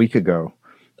a week ago.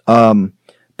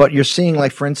 But you're seeing,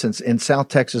 like, for instance, in South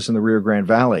Texas and the Rio Grande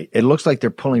Valley, it looks like they're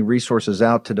pulling resources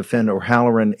out to defend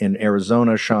O'Halloran in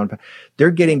Arizona. They're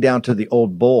getting down to the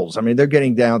old bulls. I mean, they're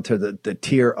getting down to the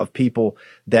tier of people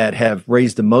that have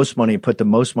raised the most money and put the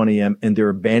most money in, and they're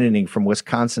abandoning from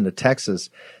Wisconsin to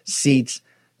Texas seats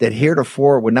that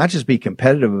heretofore would not just be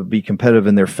competitive, but be competitive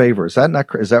in their favor. Is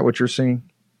that what you're seeing?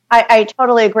 I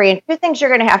totally agree. And 2 things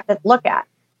you're going to have to look at.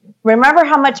 Remember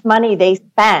how much money they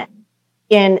spent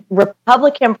in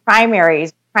Republican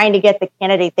primaries trying to get the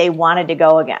candidate they wanted to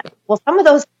go against. Well, some of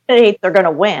those candidates are going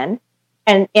to win,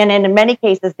 and in many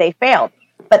cases they failed.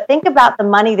 But think about the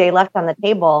money they left on the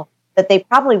table that they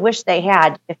probably wish they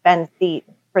had to defend seats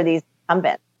for these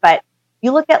incumbents. But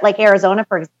you look at like Arizona,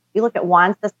 for example, you look at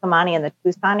Juan Ciscomani in the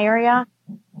Tucson area,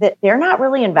 that they're not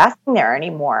really investing there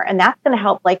anymore. And that's going to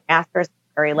help Lake Masters,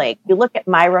 Prairie Lake. You look at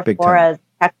Myra Flores,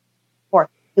 Texas, or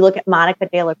you look at Monica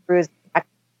De La Cruz, Texas.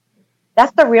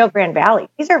 That's the Rio Grande Valley.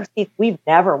 These are seats we've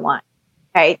never won,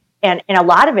 okay? And a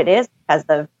lot of it is because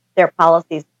of their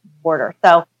policies border.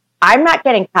 So I'm not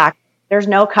getting cocky. There's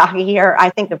no cocky here. I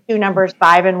think of 2 numbers,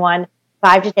 5 and 1,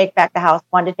 5 to take back the House,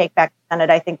 1 to take back the Senate.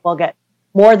 I think we'll get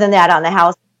more than that on the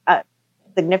House,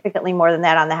 significantly more than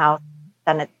that on the House,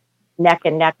 Senate, neck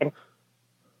and neck. And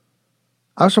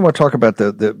I also want to talk about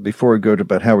the before we go to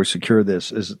about how we secure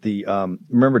this is the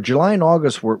remember July and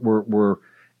August were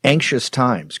anxious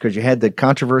times because you had the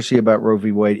controversy about Roe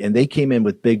v. Wade, and they came in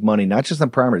with big money, not just in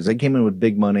primaries. They came in with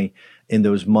big money in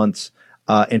those months,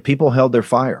 and people held their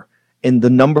fire. And the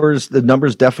numbers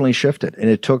definitely shifted, and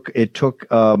it took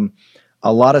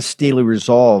a lot of steely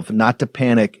resolve not to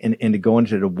panic and to go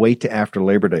into to wait to after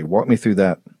Labor Day. Walk me through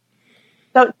that.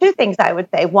 So 2 things I would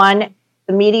say. One,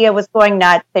 the media was going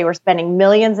nuts. They were spending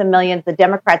millions and millions. The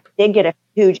Democrats did get a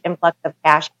huge influx of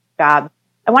cash jobs.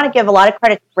 I want to give a lot of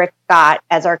credit to Rick Scott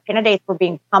as our candidates were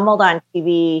being pummeled on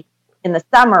TV in the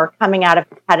summer coming out of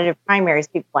competitive primaries,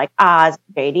 people like Oz,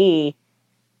 JD.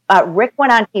 Rick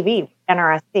went on TV,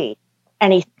 NRSC,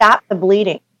 and he stopped the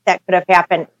bleeding that could have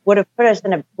happened, could have put us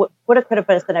in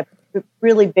a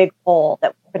really big hole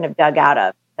that we couldn't have dug out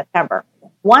of September.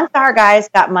 Once our guys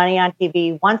got money on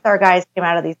TV, once our guys came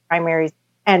out of these primaries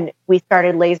and we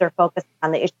started laser focused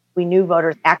on the issues we knew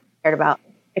voters actually cared about,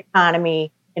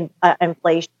 economy,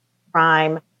 inflation,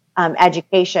 crime,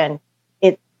 education,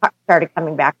 it started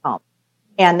coming back home.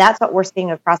 And that's what we're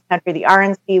seeing across the country. The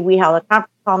RNC, we held a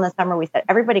conference call in the summer. We said,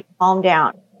 everybody calm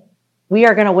down. We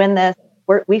are going to win this.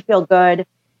 We feel good.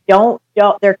 Don't,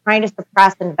 they're trying to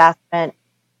suppress investment.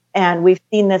 And we've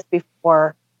seen this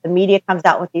before. The media comes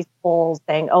out with these polls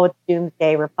saying, oh, it's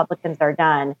doomsday. Republicans are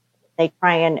done. they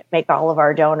try and make all of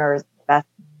our donors best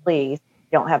pleased.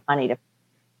 We don't have money to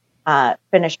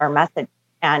finish our message.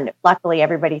 And luckily,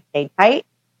 everybody stayed tight.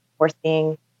 We're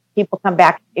seeing people come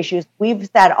back to issues we've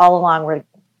said all along were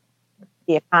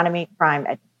the economy, crime.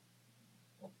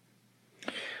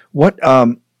 What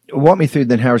walk me through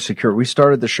then Howard Secure. We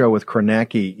started the show with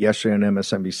Kornacki yesterday on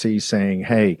MSNBC saying,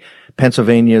 "Hey,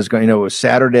 Pennsylvania is going. It was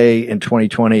Saturday in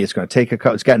 2020. It's going to take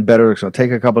it's gotten better. It's going to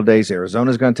take a couple of days.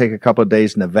 Arizona's going to take a couple of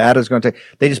days. Nevada's going to take.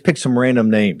 They just picked some random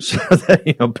names.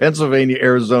 Pennsylvania,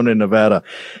 Arizona, and Nevada.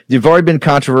 You've already been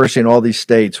controversy in all these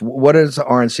states. What is the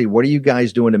RNC? What are you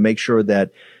guys doing to make sure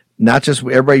that not just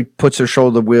everybody puts their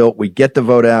shoulder to the wheel, we get the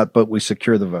vote out, but we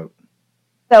secure the vote?"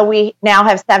 So we now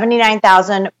have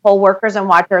 79,000 poll workers and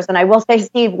watchers. And I will say,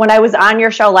 Steve, when I was on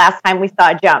your show last time, we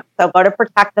saw a jump. So go to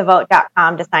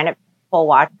protectthevote.com to sign up for poll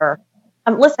watcher.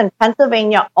 Listen,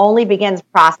 Pennsylvania only begins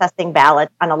processing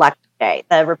ballots on election day.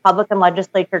 The Republican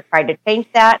legislature tried to change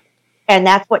that, and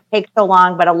that's what takes so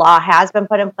long. But a law has been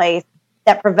put in place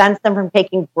that prevents them from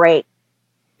taking breaks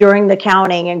during the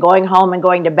counting and going home and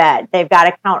going to bed. They've got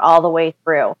to count all the way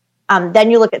through.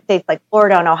 Then you look at states like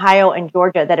Florida and Ohio and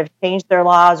Georgia that have changed their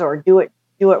laws or do it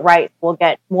right. We'll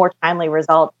get more timely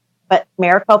results. But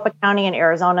Maricopa County in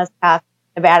Arizona's tough,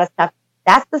 Nevada's tough.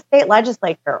 That's the state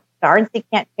legislature. The RNC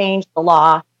can't change the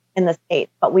law in the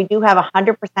states, but we do have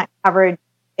 100% coverage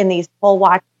in these poll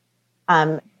watch,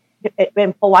 in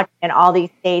poll watching in all these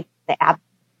states. The app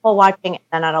poll watching and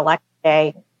then on election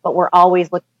day. But we're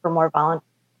always looking for more volunteers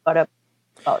to go to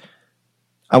vote.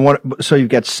 So you've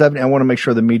got 70. I want to make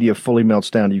sure the media fully melts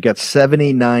down. You've got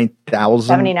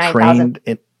 79,000 trained.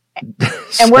 And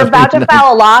we're about to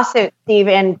file a lawsuit, Steve,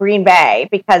 in Green Bay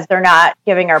because they're not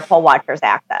giving our poll watchers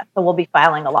access. So we'll be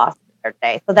filing a lawsuit there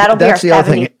today. So that'll be our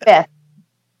 75th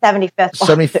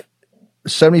lawsuit.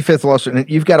 75th lawsuit. And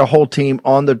you've got a whole team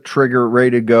on the trigger,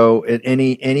 ready to go. At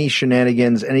any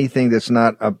shenanigans, anything that's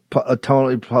not a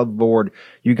totally public board,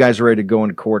 you guys are ready to go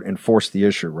into court and force the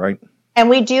issue, right? And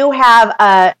we do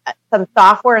have some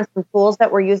software and some tools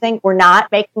that we're using. We're not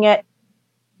making it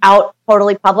out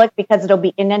totally public because it'll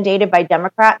be inundated by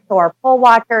Democrats. So our poll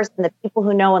watchers and the people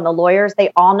who know and the lawyers,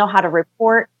 they all know how to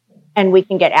report, and we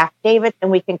can get affidavits and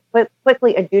we can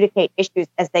quickly adjudicate issues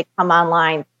as they come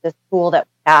online, this tool that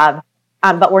we have.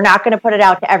 But we're not going to put it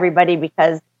out to everybody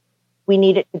because we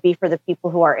need it to be for the people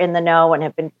who are in the know and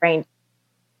have been trained.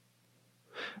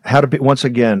 Once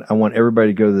again, I want everybody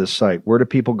to go to this site. Where do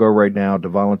people go right now to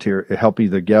volunteer, help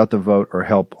either get out the vote or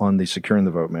help on the securing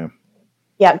the vote, ma'am?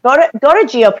 Yeah, go to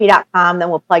GOP.com,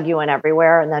 then we'll plug you in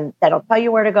everywhere, and then that'll tell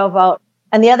you where to go vote.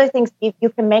 And the other thing, Steve, you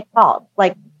can make calls.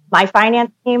 Like my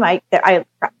finance team, I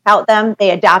tout them.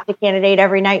 They adopt a candidate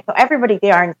every night. So everybody at the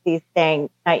RNC is staying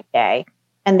night day.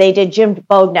 And they did Jim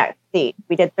Bognak's seat.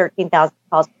 We did 13,000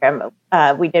 calls for him.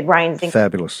 We did Ryan Zink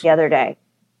the other day.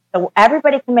 So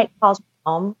everybody can make calls from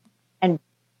home and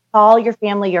call your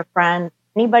family, your friends,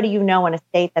 anybody you know in a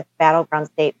state that's a battleground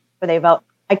state where they vote.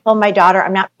 I told my daughter,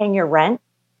 I'm not paying your rent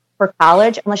for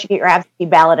college unless you get your absentee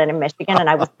ballot in Michigan. And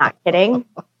I was not kidding.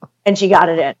 And she got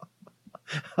it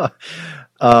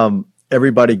in.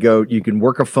 Everybody go. You can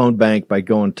work a phone bank by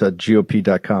going to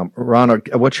GOP.com.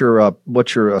 Ronna,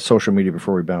 what's your social media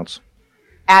before we bounce?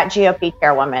 At GOP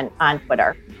Chairwoman on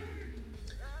Twitter.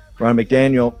 Ronna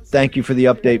McDaniel, thank you for the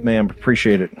update, ma'am.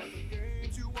 Appreciate it.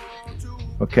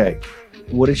 Okay.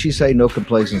 What did she say? No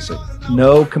complacency.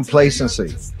 No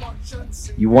complacency.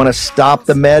 You want to stop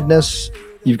the madness?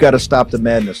 You've got to stop the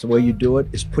madness. The way you do it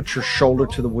is put your shoulder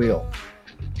to the wheel.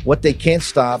 What they can't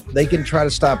stop, they can try to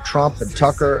stop Trump and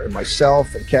Tucker and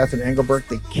myself and Catherine Engelbert.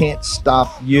 They can't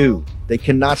stop you. They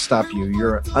cannot stop you.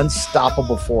 You're an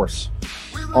unstoppable force.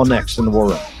 All next in the War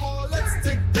Room.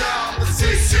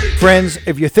 Friends,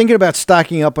 if you're thinking about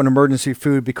stocking up on emergency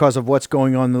food because of what's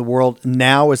going on in the world,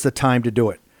 now is the time to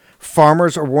do it.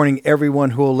 Farmers are warning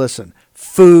everyone who will listen.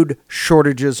 Food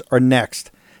shortages are next.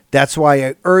 That's why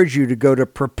I urge you to go to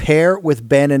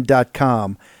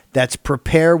preparewithbannon.com. That's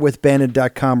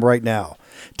preparewithbannon.com right now.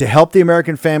 To help the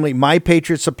American family, My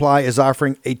Patriot Supply is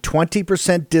offering a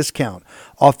 20% discount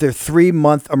off their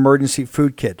 3-month emergency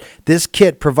food kit. This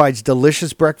kit provides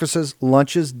delicious breakfasts,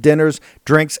 lunches, dinners,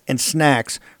 drinks, and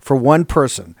snacks for one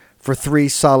person for 3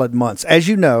 solid months. As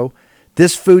you know,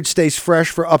 this food stays fresh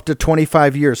for up to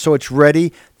 25 years, so it's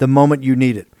ready the moment you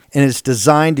need it. And it's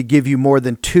designed to give you more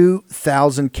than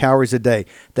 2,000 calories a day.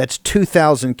 That's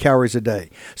 2,000 calories a day.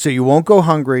 So you won't go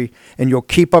hungry and you'll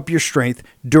keep up your strength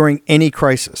during any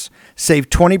crisis. Save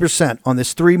 20% on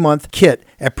this 3-month kit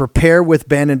at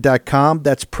preparewithbannon.com.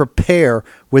 That's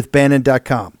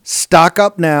preparewithbannon.com. Stock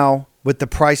up now with the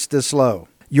price this low.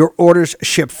 Your orders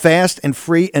ship fast and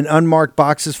free in unmarked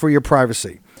boxes for your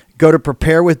privacy. Go to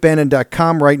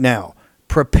preparewithbannon.com right now.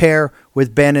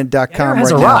 Preparewithbannon.com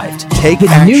has right arrived. now. Take With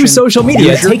action. new social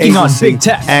media Use your taking on agency. big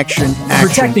tech, Action.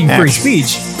 protecting free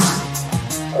speech,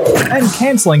 and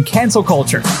canceling cancel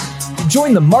culture.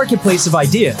 Join the marketplace of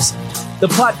ideas. The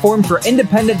platform for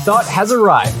independent thought has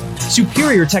arrived.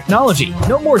 Superior technology.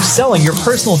 No more selling your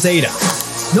personal data.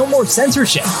 No more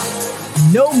censorship.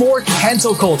 No more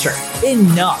cancel culture.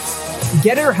 Enough.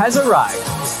 Getter has arrived.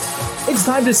 It's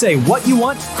time to say what you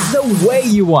want, the way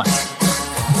you want.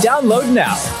 Download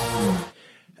now.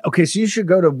 Okay, so you should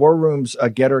go to War Room's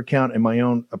Getter account and my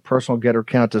own personal Getter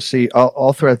account to see.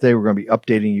 All throughout the day, we're going to be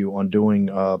updating you on doing,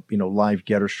 live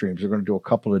Getter streams. We're going to do a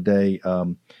couple a day.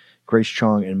 Grace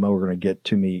Chong and Mo are going to get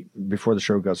to me before the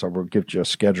show goes over. We'll give you a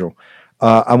schedule.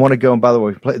 I want to go, and by the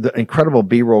way, play the incredible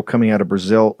B-roll coming out of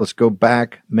Brazil. Let's go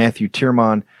back, Matthew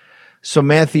Tierman. So,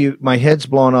 Matthew, my head's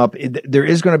blown up. There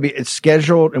is going to be, it's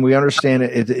scheduled, and we understand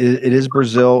it. It is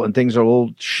Brazil, and things are a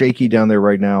little shaky down there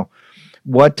right now.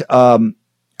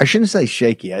 I shouldn't say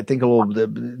shaky. I think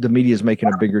the media is making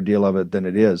a bigger deal of it than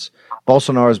it is.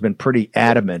 Bolsonaro has been pretty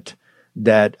adamant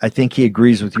that I think he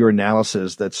agrees with your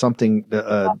analysis that something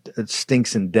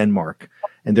stinks in Denmark,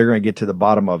 and they're going to get to the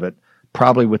bottom of it,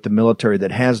 probably with the military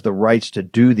that has the rights to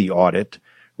do the audit,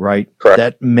 right? Correct.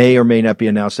 That may or may not be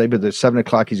announced today, but at 7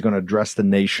 o'clock, he's going to address the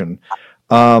nation.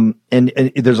 And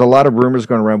there's a lot of rumors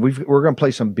going around. We're going to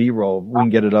play some B-roll. We can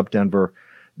get it up, Denver.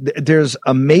 There's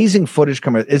amazing footage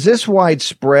coming. Is this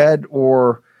widespread,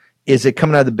 or is it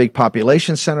coming out of the big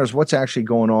population centers? What's actually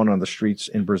going on the streets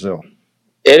in Brazil?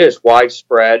 It is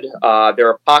widespread. There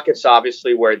are pockets,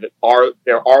 obviously, where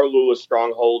there are Lula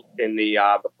strongholds in the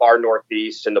far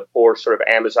northeast and the poor sort of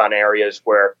Amazon areas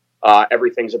where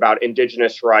everything's about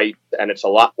indigenous rights and it's a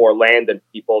lot more land than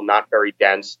people, not very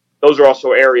dense. Those are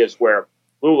also areas where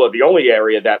the only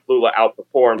area that Lula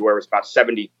outperformed, where it was about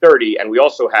 70-30, and we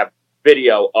also have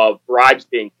video of bribes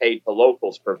being paid to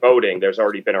locals for voting. There's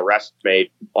already been arrests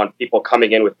made on people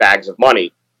coming in with bags of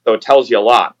money. So it tells you a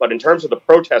lot. But in terms of the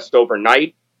protest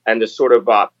overnight and this sort of,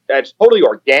 it's totally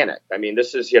organic. I mean,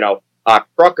 this is,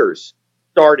 truckers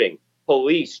starting,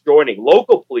 police joining,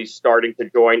 local police starting to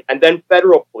join, and then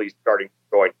federal police starting to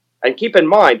join. And keep in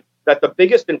mind that the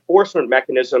biggest enforcement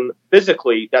mechanism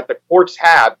physically that the courts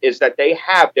have is that they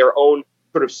have their own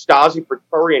sort of Stasi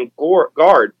Praetorian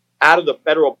guard out of the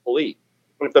federal police.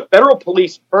 And if the federal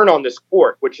police turn on this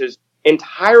court, which is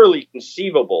entirely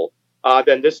conceivable,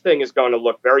 then this thing is going to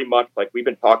look very much like we've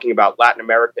been talking about Latin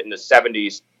America in the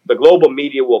 70s. The global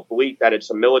media will believe that it's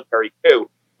a military coup,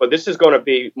 but this is going to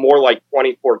be more like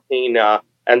 2014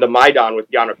 and the Maidan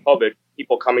with Yanukovych,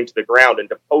 people coming to the ground and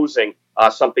deposing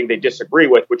something they disagree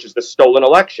with, which is the stolen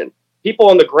election.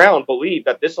 People on the ground believe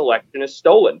that this election is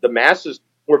stolen. The masses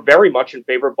were very much in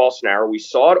favor of Bolsonaro. We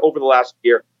saw it over the last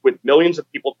year with millions of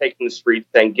people taking the streets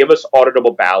saying, give us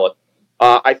auditable ballots.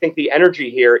 I think the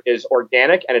energy here is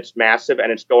organic and it's massive,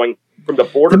 and it's going from the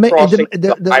border crossing.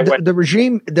 The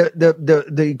regime,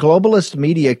 the globalist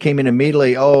media came in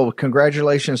immediately. Oh,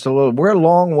 congratulations to Lula. We're a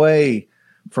long way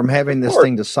from having this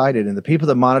thing decided, and the people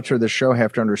that monitor the show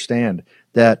have to understand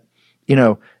that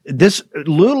this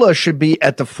Lula should be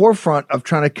at the forefront of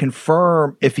trying to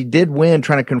confirm, if he did win,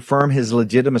 trying to confirm his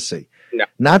legitimacy.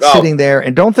 Not sitting there,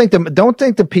 and don't think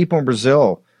the people in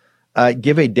Brazil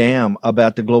give a damn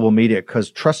about the global media,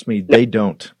 because trust me, they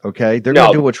don't. Okay, they're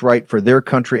going to do what's right for their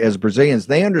country as Brazilians.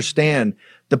 They understand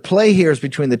the play here is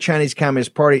between the Chinese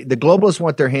Communist Party. The globalists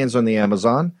want their hands on the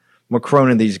Amazon.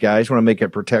 Macron and these guys want to make it a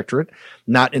protectorate,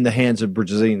 not in the hands of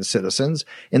Brazilian citizens.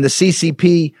 And the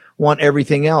CCP want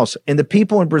everything else. And the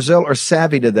people in Brazil are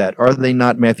savvy to that, are they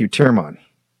not, Matthew Tierman?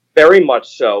 Very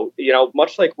much so.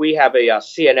 Much like we have a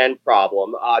CNN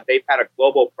problem, they've had a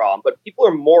global problem, but people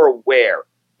are more aware.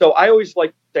 So I always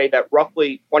like to say that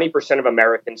roughly 20% of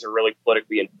Americans are really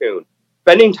politically in tune.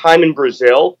 Spending time in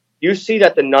Brazil, you see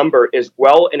that the number is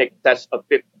well in excess of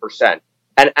 50%.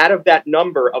 And out of that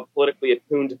number of politically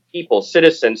attuned people,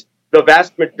 citizens, the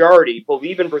vast majority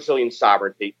believe in Brazilian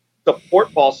sovereignty,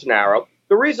 support Bolsonaro.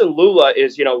 The reason Lula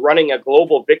is, running a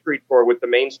global victory tour with the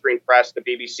mainstream press, the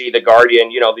BBC, the Guardian,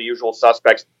 the usual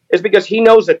suspects, is because he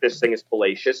knows that this thing is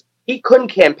fallacious. He couldn't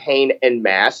campaign en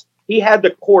masse. He had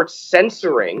the courts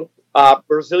censoring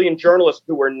Brazilian journalists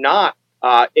who were not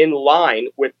in line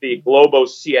with the Globo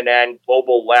CNN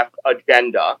global left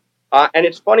agenda. And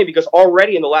it's funny because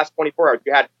already in the last 24 hours,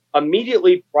 you had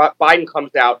immediately Biden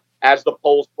comes out as the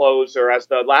polls close or as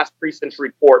the last precincts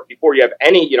report before you have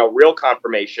any, real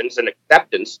confirmations and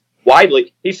acceptance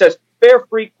widely. He says, fair,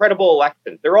 free, credible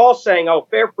election. They're all saying, oh,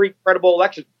 fair, free, credible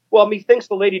election. Well, methinks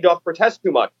the lady doth protest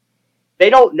too much. They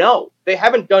don't know. They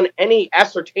haven't done any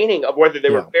ascertaining of whether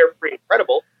they were fair, free, and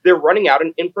credible. They're running out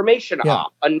an information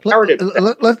op, a narrative.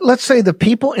 Let's say the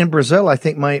people in Brazil, I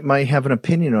think, might have an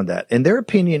opinion on that. And their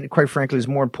opinion, quite frankly, is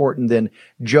more important than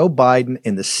Joe Biden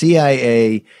and the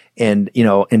CIA and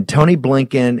Tony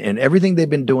Blinken and everything they've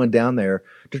been doing down there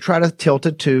to try to tilt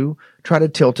it to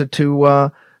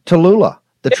Lula,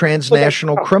 the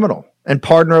transnational criminal and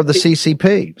partner of the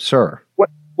CCP, sir.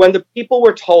 When the people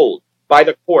were told by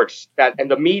the courts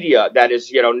and the media that is,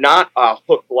 not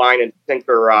hook, line, and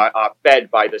sinker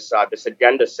fed by this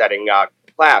agenda-setting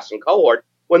class and cohort,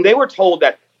 when they were told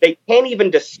that they can't even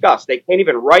discuss, they can't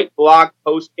even write, blog,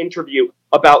 post, interview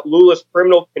about Lula's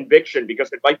criminal conviction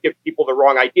because it might give people the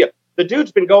wrong idea. The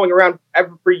dude's been going around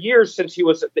for years since it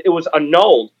was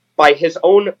annulled by his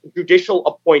own judicial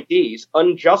appointees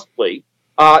unjustly.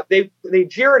 They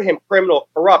jeered him criminal,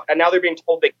 corrupt, and now they're being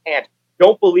told they can't.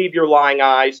 Don't believe your lying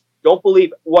eyes. Don't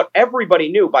believe what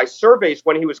everybody knew by surveys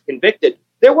when he was convicted.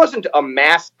 There wasn't a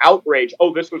mass outrage.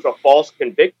 Oh, this was a false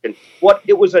conviction. What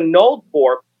it was annulled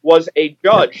for was a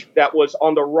judge that was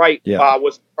on the right,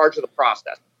 was in charge of the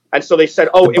process. And so they said,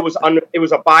 it was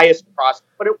a biased process,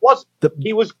 but it wasn't.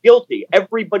 He was guilty.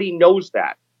 Everybody knows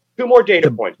that. Two more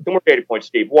data points,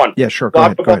 Steve. One. Yeah, sure. Go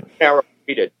ahead. Bolsonaro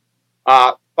tweeted,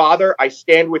 Father, I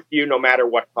stand with you no matter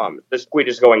what comes. This tweet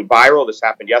is going viral. This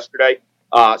happened yesterday.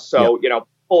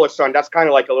 Fuller son, that's kind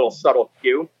of like a little subtle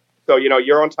cue. So,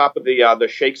 you're on top of the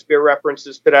Shakespeare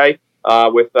references today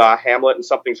with Hamlet and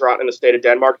Something's Rotten in the State of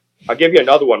Denmark. I'll give you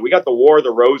another one. We got the War of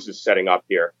the Roses setting up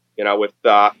here, with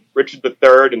Richard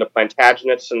III and the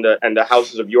Plantagenets and the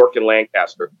houses of York and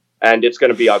Lancaster. And it's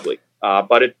going to be ugly.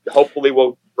 But it hopefully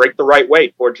will break the right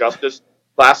way toward justice,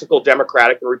 classical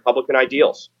Democratic and Republican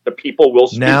ideals. The people will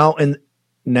speak. Now in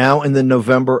the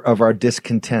November of our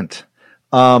discontent.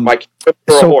 So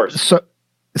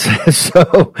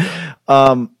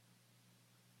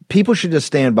people should just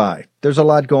stand by. There's a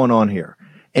lot going on here.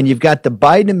 And you've got the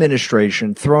Biden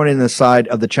administration thrown in the side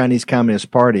of the Chinese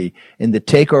Communist Party in the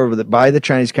takeover by the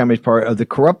Chinese Communist Party of the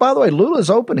corrupt. By the way, Lula's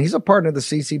open. He's a partner of the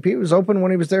CCP. He was open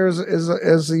when he was there as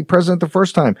the president the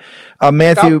first time.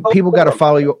 Matthew, people got to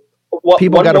follow you.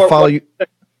 People got to follow you.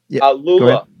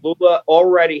 Lula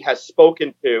already has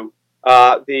spoken to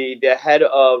the head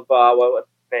of what's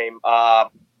his name?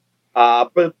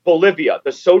 Bolivia,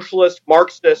 the socialist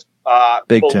Marxist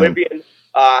Bolivian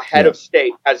head of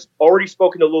state, has already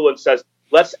spoken to Lula and says,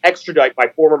 let's extradite my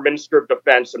former Minister of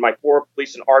Defense and my former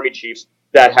police and army chiefs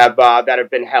that have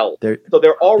been held. So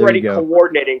they're already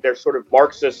coordinating their sort of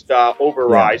Marxist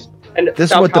overrise. Yeah. And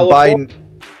this is what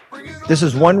this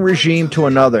is one regime to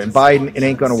another, and Biden, it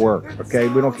ain't going to work. Okay,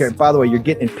 we don't care. By the way, you're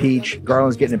getting impeached.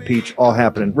 Garland's getting impeached. All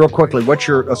happening. Real quickly, what's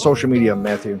your social media,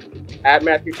 Matthew? At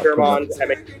Matthew Sherman,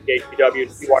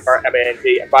 MATHW,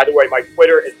 CYRMAND. And by the way, my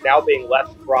Twitter is now being less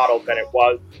throttled than it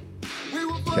was.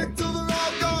 Okay,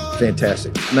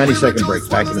 fantastic. 90-second break.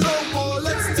 Back in a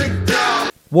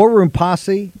minute. War Room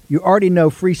Posse, you already know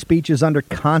free speech is under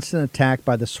constant attack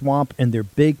by the swamp and their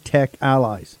big tech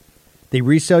allies. They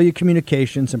resell your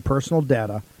communications and personal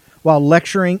data while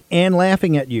lecturing and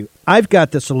laughing at you. I've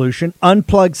got the solution.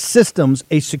 Unplugged Systems,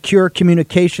 a secure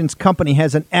communications company,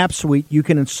 has an app suite you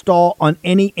can install on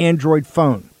any Android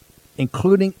phone,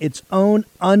 including its own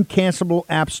uncancelable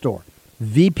app store,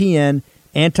 VPN,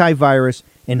 antivirus,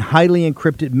 and highly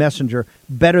encrypted messenger,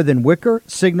 better than Wickr,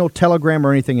 Signal, Telegram,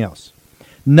 or anything else.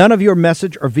 None of your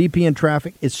message or VPN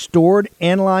traffic is stored,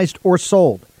 analyzed, or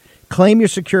sold. Claim your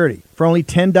security for only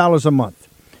 $10 a month.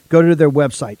 Go to their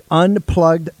website,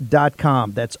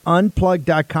 unplugged.com. That's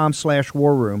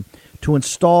unplugged.com/war room to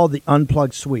install the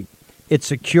Unplugged suite. It's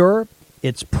secure.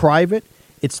 It's private.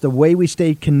 It's the way we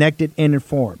stay connected and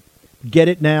informed. Get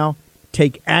it now.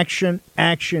 Take action,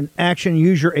 action, action.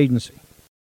 Use your agency.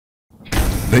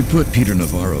 They put Peter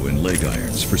Navarro in leg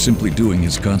irons for simply doing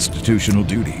his constitutional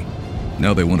duty.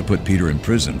 Now they want to put Peter in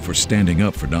prison for standing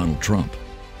up for Donald Trump.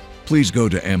 Please go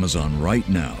to Amazon right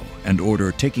now and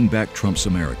order Taking Back Trump's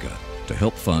America to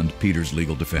help fund Peter's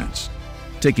legal defense.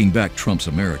 Taking Back Trump's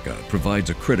America provides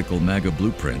a critical MAGA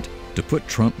blueprint to put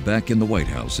Trump back in the White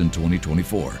House in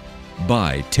 2024.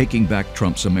 Buy Taking Back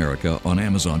Trump's America on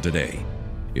Amazon today.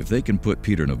 If they can put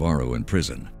Peter Navarro in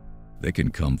prison, they can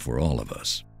come for all of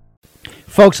us.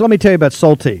 Folks, let me tell you about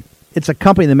Solti. It's a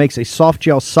company that makes a soft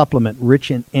gel supplement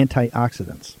rich in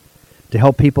antioxidants to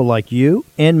help people like you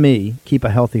and me keep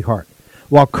a healthy heart.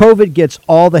 While COVID gets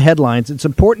all the headlines, it's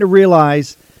important to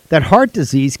realize that heart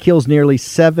disease kills nearly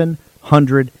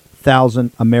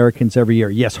 700,000 Americans every year.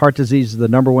 Yes, heart disease is the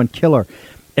number one killer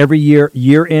every year,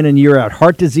 year in and year out.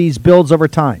 Heart disease builds over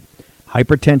time.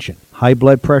 Hypertension, high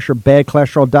blood pressure, bad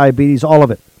cholesterol, diabetes, all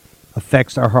of it.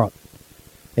 affects our heart.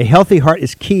 A healthy heart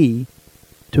is key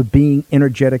to being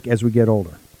energetic as we get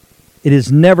older. It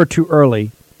is never too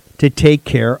early to take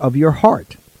care of your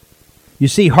heart. You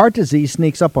see, heart disease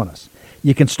sneaks up on us.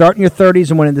 You can start in your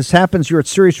 30s, and when this happens, you're at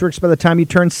serious risk by the time you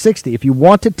turn 60. If you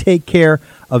want to take care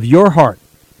of your heart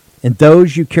and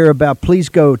those you care about, please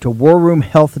go to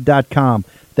warroomhealth.com.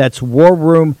 That's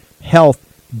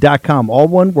warroomhealth.com. All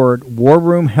one word,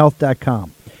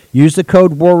 warroomhealth.com. Use the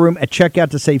code WARROOM at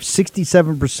checkout to save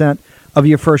 67% of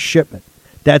your first shipment.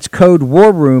 That's code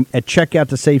WARROOM at checkout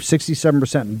to save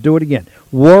 67%. And do it again.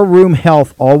 War Room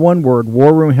Health, all one word,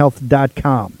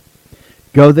 warroomhealth.com.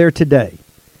 Go there today.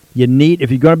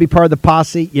 If you're going to be part of the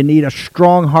posse, you need a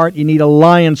strong heart. You need a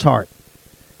lion's heart.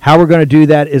 How we're going to do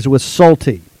that is with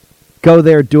Solti. Go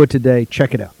there, do it today.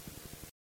 Check it out.